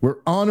 We're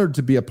honored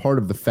to be a part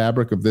of the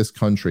fabric of this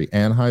country.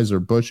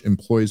 Anheuser-Busch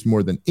employs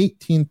more than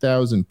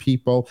 18,000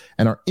 people,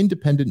 and our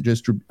independent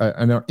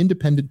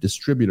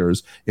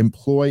distributors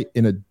employ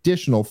an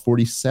additional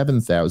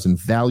 47,000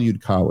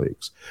 valued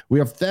colleagues. We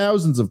have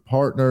thousands of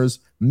partners,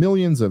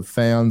 millions of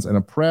fans, and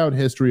a proud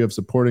history of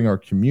supporting our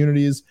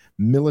communities,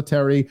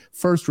 military,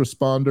 first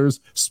responders,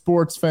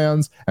 sports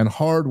fans, and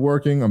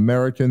hardworking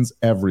Americans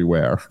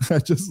everywhere. I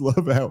just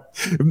love how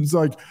it's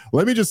like,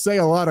 let me just say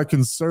a lot of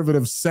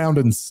conservative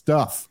sounding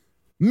stuff.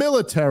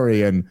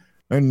 Military and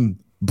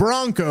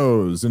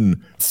Broncos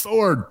and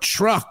Ford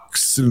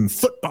trucks and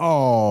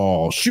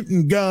football,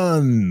 shooting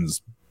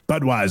guns,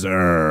 Budweiser.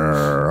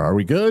 Are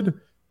we good?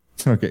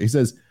 Okay. He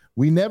says,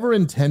 we never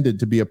intended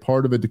to be a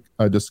part of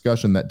a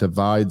discussion that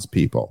divides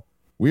people.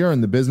 We are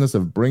in the business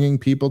of bringing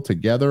people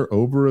together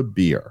over a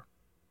beer.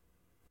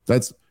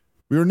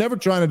 We were never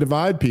trying to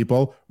divide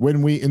people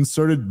when we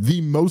inserted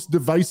the most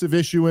divisive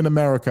issue in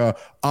America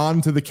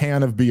onto the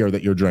can of beer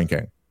that you're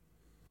drinking.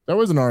 That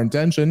wasn't our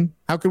intention.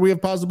 How could we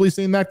have possibly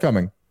seen that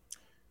coming?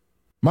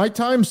 My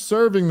time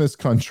serving this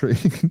country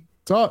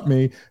taught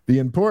me the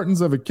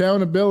importance of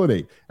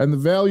accountability and the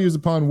values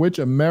upon which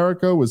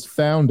America was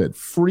founded: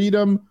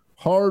 freedom,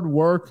 hard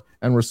work,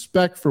 and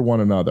respect for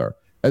one another.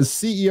 As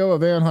CEO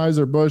of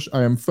Anheuser-Busch,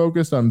 I am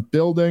focused on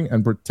building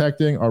and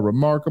protecting our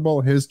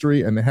remarkable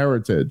history and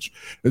heritage.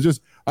 It's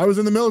just, I was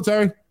in the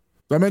military.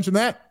 Did I mention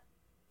that?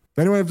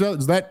 Anyone,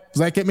 does that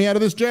get me out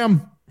of this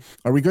jam?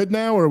 Are we good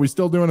now, or are we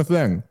still doing a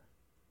thing?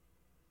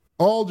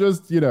 All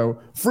just,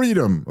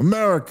 freedom,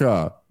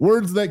 America,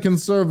 words that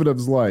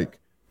conservatives like.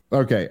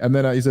 Okay, and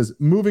then he says,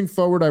 moving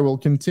forward, I will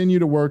continue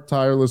to work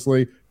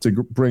tirelessly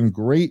to bring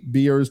great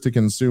beers to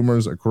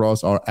consumers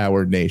across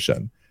our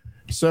nation.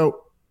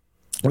 So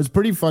what's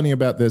pretty funny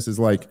about this is,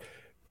 like,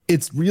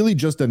 it's really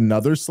just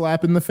another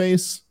slap in the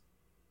face.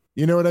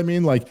 You know what I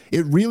mean? Like,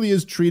 it really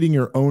is treating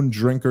your own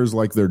drinkers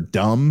like they're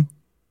dumb.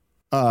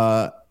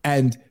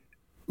 And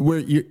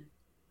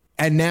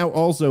now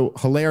also,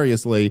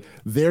 hilariously,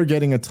 they're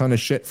getting a ton of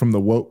shit from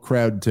the woke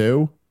crowd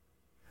too.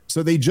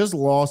 So they just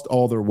lost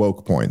all their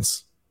woke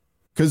points.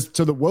 Because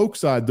to the woke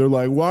side, they're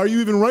like, why are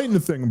you even writing a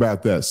thing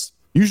about this?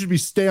 You should be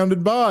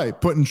standing by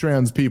putting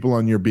trans people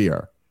on your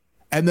beer.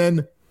 And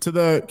then to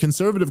the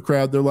conservative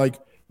crowd, they're like,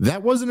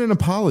 that wasn't an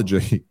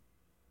apology.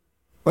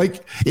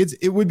 Like, it's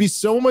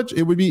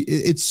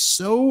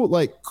so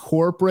like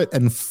corporate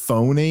and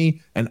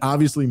phony and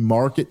obviously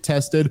market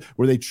tested,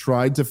 where they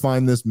tried to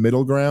find this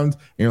middle ground,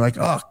 and you're like,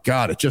 oh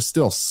God, it just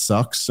still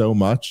sucks so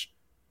much.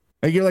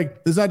 Like, you're like,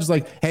 it's not just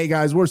like, hey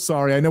guys, we're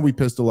sorry. I know we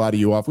pissed a lot of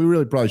you off. We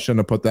really probably shouldn't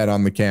have put that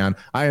on the can.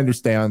 I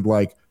understand,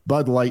 like,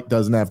 Bud Light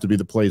doesn't have to be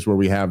the place where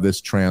we have this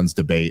trans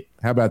debate.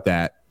 How about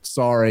that?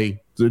 Sorry.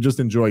 So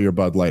just enjoy your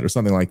Bud Light or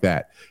something like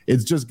that.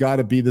 It's just got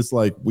to be this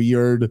like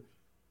weird,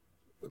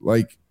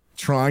 like,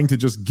 trying to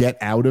just get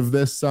out of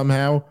this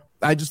somehow.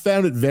 I just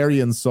found it very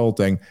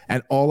insulting,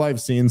 and all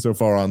I've seen so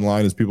far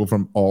online is people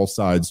from all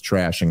sides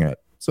trashing it.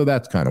 So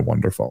that's kind of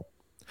wonderful.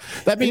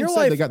 That being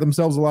said, they got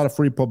themselves a lot of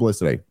free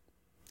publicity.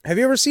 Have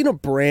you ever seen a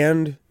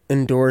brand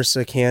endorse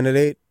a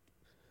candidate?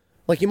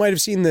 Like, you might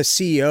have seen the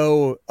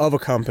CEO of a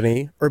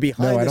company, or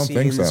behind the scenes.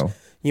 No, I don't think so.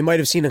 You might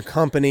have seen a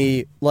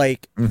company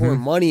like pour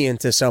money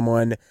into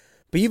someone,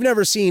 but you've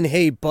never seen,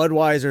 hey,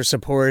 Budweiser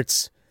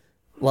supports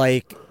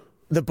like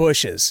the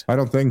Bushes. I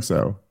don't think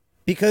so.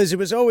 Because it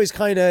was always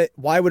kind of,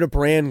 why would a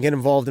brand get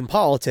involved in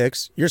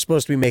politics? You're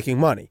supposed to be making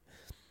money.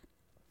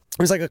 It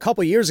was like a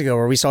couple years ago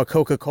where we saw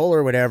Coca-Cola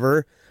or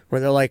whatever, where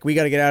they're like, we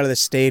got to get out of the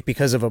state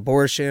because of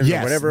abortion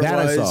or whatever it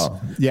was. I saw.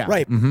 Yeah.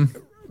 Right.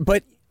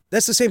 But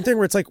that's the same thing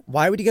where it's like,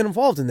 why would you get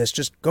involved in this?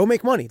 Just go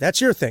make money. That's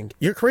your thing.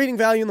 You're creating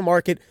value in the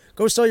market.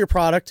 Go sell your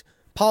product.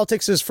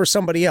 Politics is for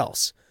somebody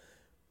else.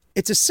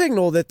 It's a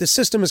signal that the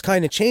system has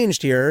kind of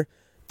changed here,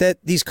 that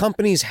these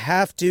companies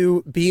have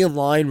to be in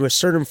line with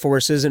certain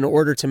forces in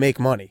order to make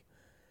money.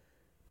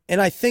 And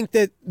I think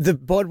that the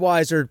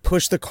Budweiser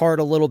pushed the cart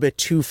a little bit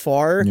too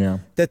far. Yeah.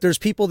 That there's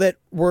people that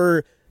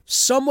were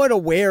somewhat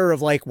aware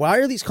of, like, why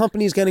are these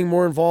companies getting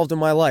more involved in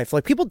my life?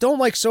 Like, people don't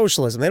like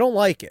socialism. They don't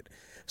like it.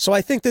 So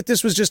I think that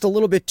this was just a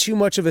little bit too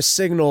much of a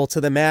signal to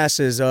the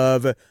masses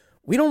of,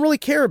 we don't really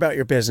care about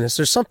your business.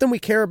 There's something we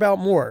care about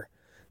more.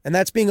 And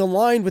that's being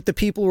aligned with the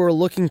people who are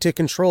looking to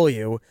control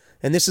you.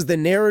 And this is the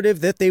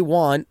narrative that they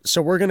want,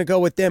 so we're going to go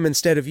with them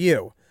instead of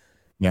you.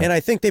 Yeah. And I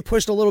think they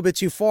pushed a little bit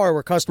too far,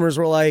 where customers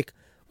were like,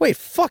 wait,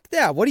 fuck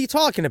that. What are you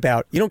talking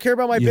about? You don't care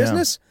about my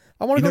business?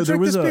 I want to go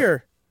drink this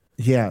beer.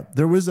 Yeah,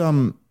 there was,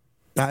 I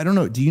don't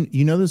know. Do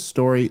you know this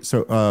story?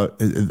 So,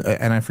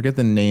 and I forget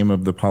the name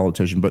of the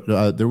politician, but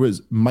there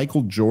was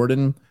Michael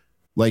Jordan.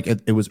 Like,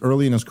 it was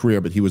early in his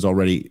career, but he was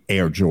already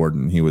Air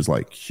Jordan. He was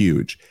like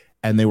huge.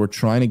 And they were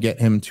trying to get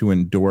him to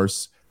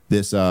endorse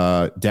this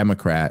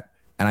Democrat.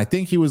 And I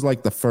think he was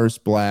like the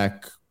first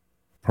black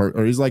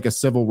or he's like a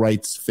civil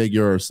rights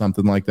figure or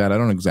something like that. I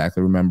don't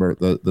exactly remember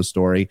the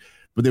story,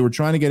 but they were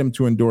trying to get him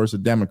to endorse a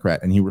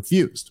Democrat, and he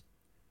refused.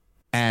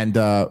 And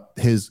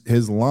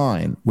his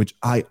line, which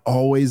I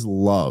always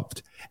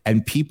loved,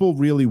 and people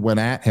really went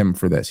at him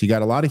for this. He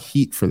got a lot of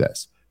heat for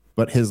this,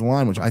 But his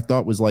line, which I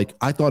thought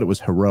it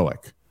was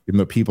heroic, even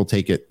though people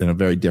take it in a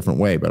very different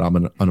way, but I'm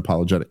an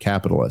unapologetic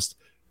capitalist.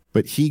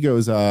 But he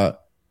goes,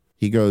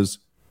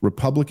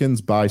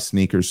 Republicans buy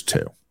sneakers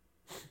too.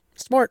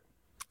 Smart.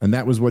 And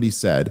that was what he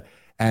said.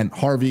 And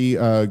Harvey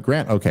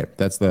Grant, okay,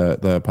 that's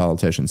the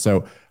politician.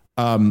 So,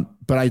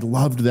 but I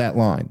loved that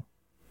line.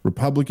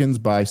 Republicans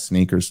buy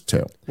sneakers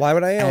too. Why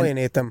would I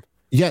alienate them?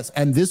 Yes,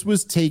 and this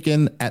was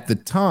taken at the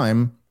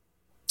time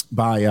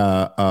by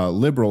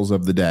liberals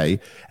of the day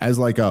as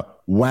like a,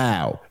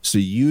 wow, so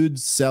you'd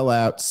sell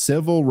out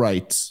civil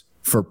rights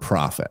for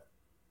profit.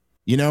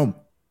 You know,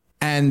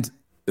 and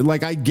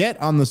like I get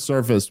on the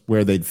surface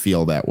where they'd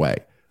feel that way,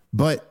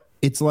 but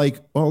it's like,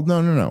 well,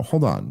 no,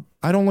 hold on.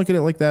 I don't look at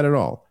it like that at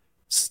all.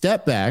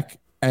 Step back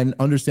and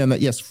understand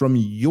that, yes, from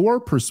your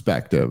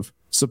perspective,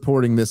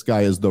 supporting this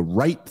guy is the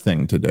right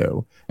thing to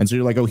do. And so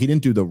you're like, oh, he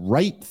didn't do the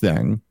right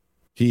thing.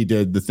 He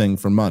did the thing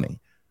for money.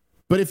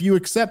 But if you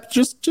accept,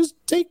 just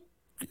take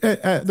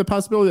the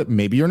possibility that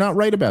maybe you're not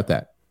right about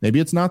that. Maybe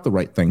it's not the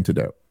right thing to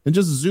do. And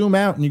just zoom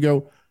out and you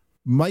go,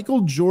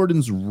 Michael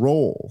Jordan's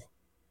role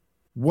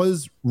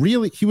was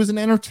really, he was an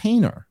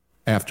entertainer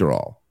after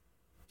all.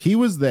 He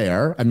was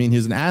there. I mean,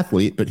 he's an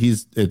athlete, but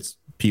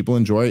people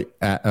enjoy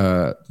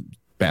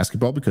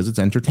basketball because it's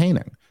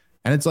entertaining.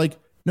 And it's like,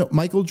 no,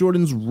 Michael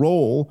Jordan's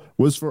role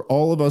was for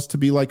all of us to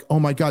be like, oh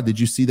my God, did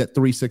you see that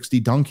 360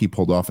 dunk he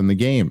pulled off in the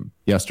game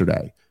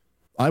yesterday?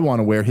 I want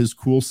to wear his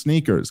cool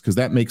sneakers because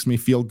that makes me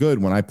feel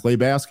good when I play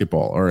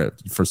basketball. Or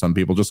for some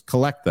people, just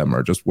collect them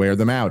or just wear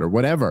them out or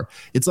whatever.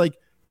 It's like,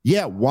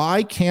 yeah,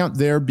 why can't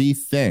there be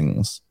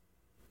things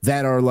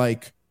that are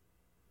like,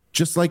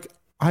 just like,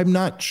 I'm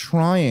not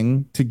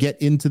trying to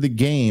get into the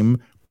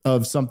game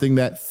of something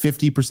that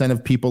 50%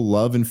 of people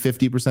love and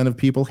 50% of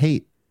people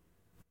hate.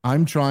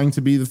 I'm trying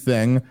to be the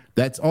thing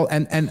that's all.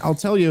 And I'll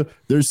tell you,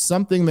 there's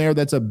something there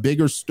that's a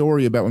bigger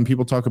story about when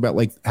people talk about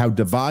like how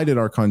divided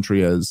our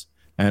country is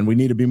and we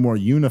need to be more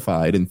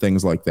unified and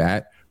things like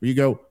that, where you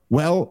go,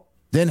 well,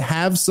 then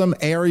have some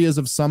areas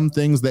of some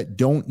things that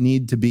don't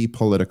need to be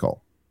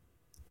political.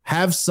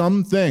 Have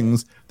some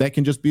things that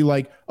can just be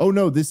like, oh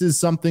no, this is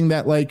something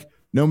that like,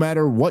 no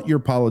matter what your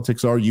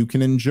politics are, you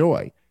can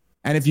enjoy.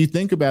 And if you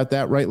think about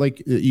that, right,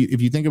 like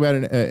if you think about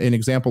an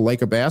example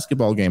like a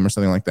basketball game or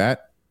something like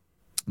that,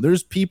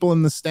 there's people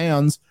in the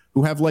stands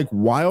who have like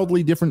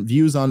wildly different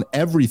views on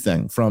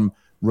everything from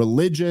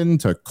religion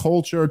to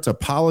culture to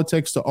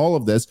politics to all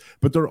of this,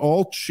 but they're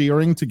all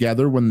cheering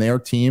together when their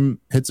team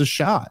hits a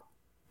shot.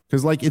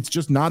 Because like, it's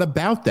just not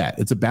about that.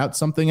 It's about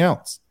something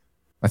else.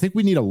 I think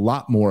we need a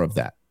lot more of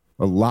that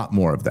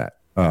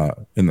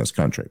in this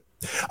country.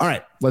 All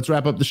right, let's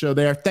wrap up the show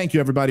there. Thank you,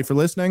 everybody, for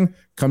listening.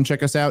 Come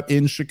check us out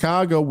in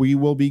Chicago. We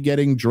will be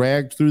getting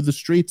dragged through the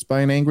streets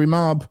by an angry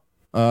mob.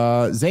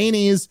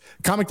 Zanies,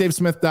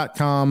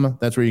 comicdavesmith.com.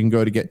 That's where you can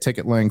go to get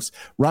ticket links.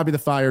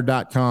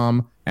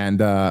 RobbieTheFire.com.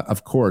 And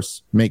of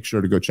course, make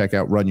sure to go check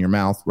out Run Your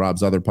Mouth,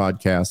 Rob's other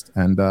podcast.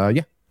 And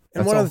yeah.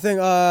 And one other thing,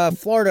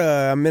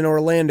 Florida, I'm in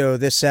Orlando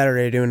this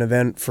Saturday doing an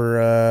event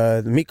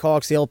for the Meat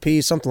Hawks, the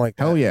LP, something like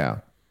that. Hell yeah.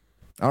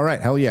 All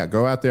right. Hell yeah.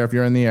 Go out there if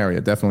you're in the area.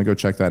 Definitely go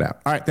check that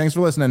out. All right. Thanks for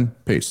listening.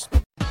 Peace.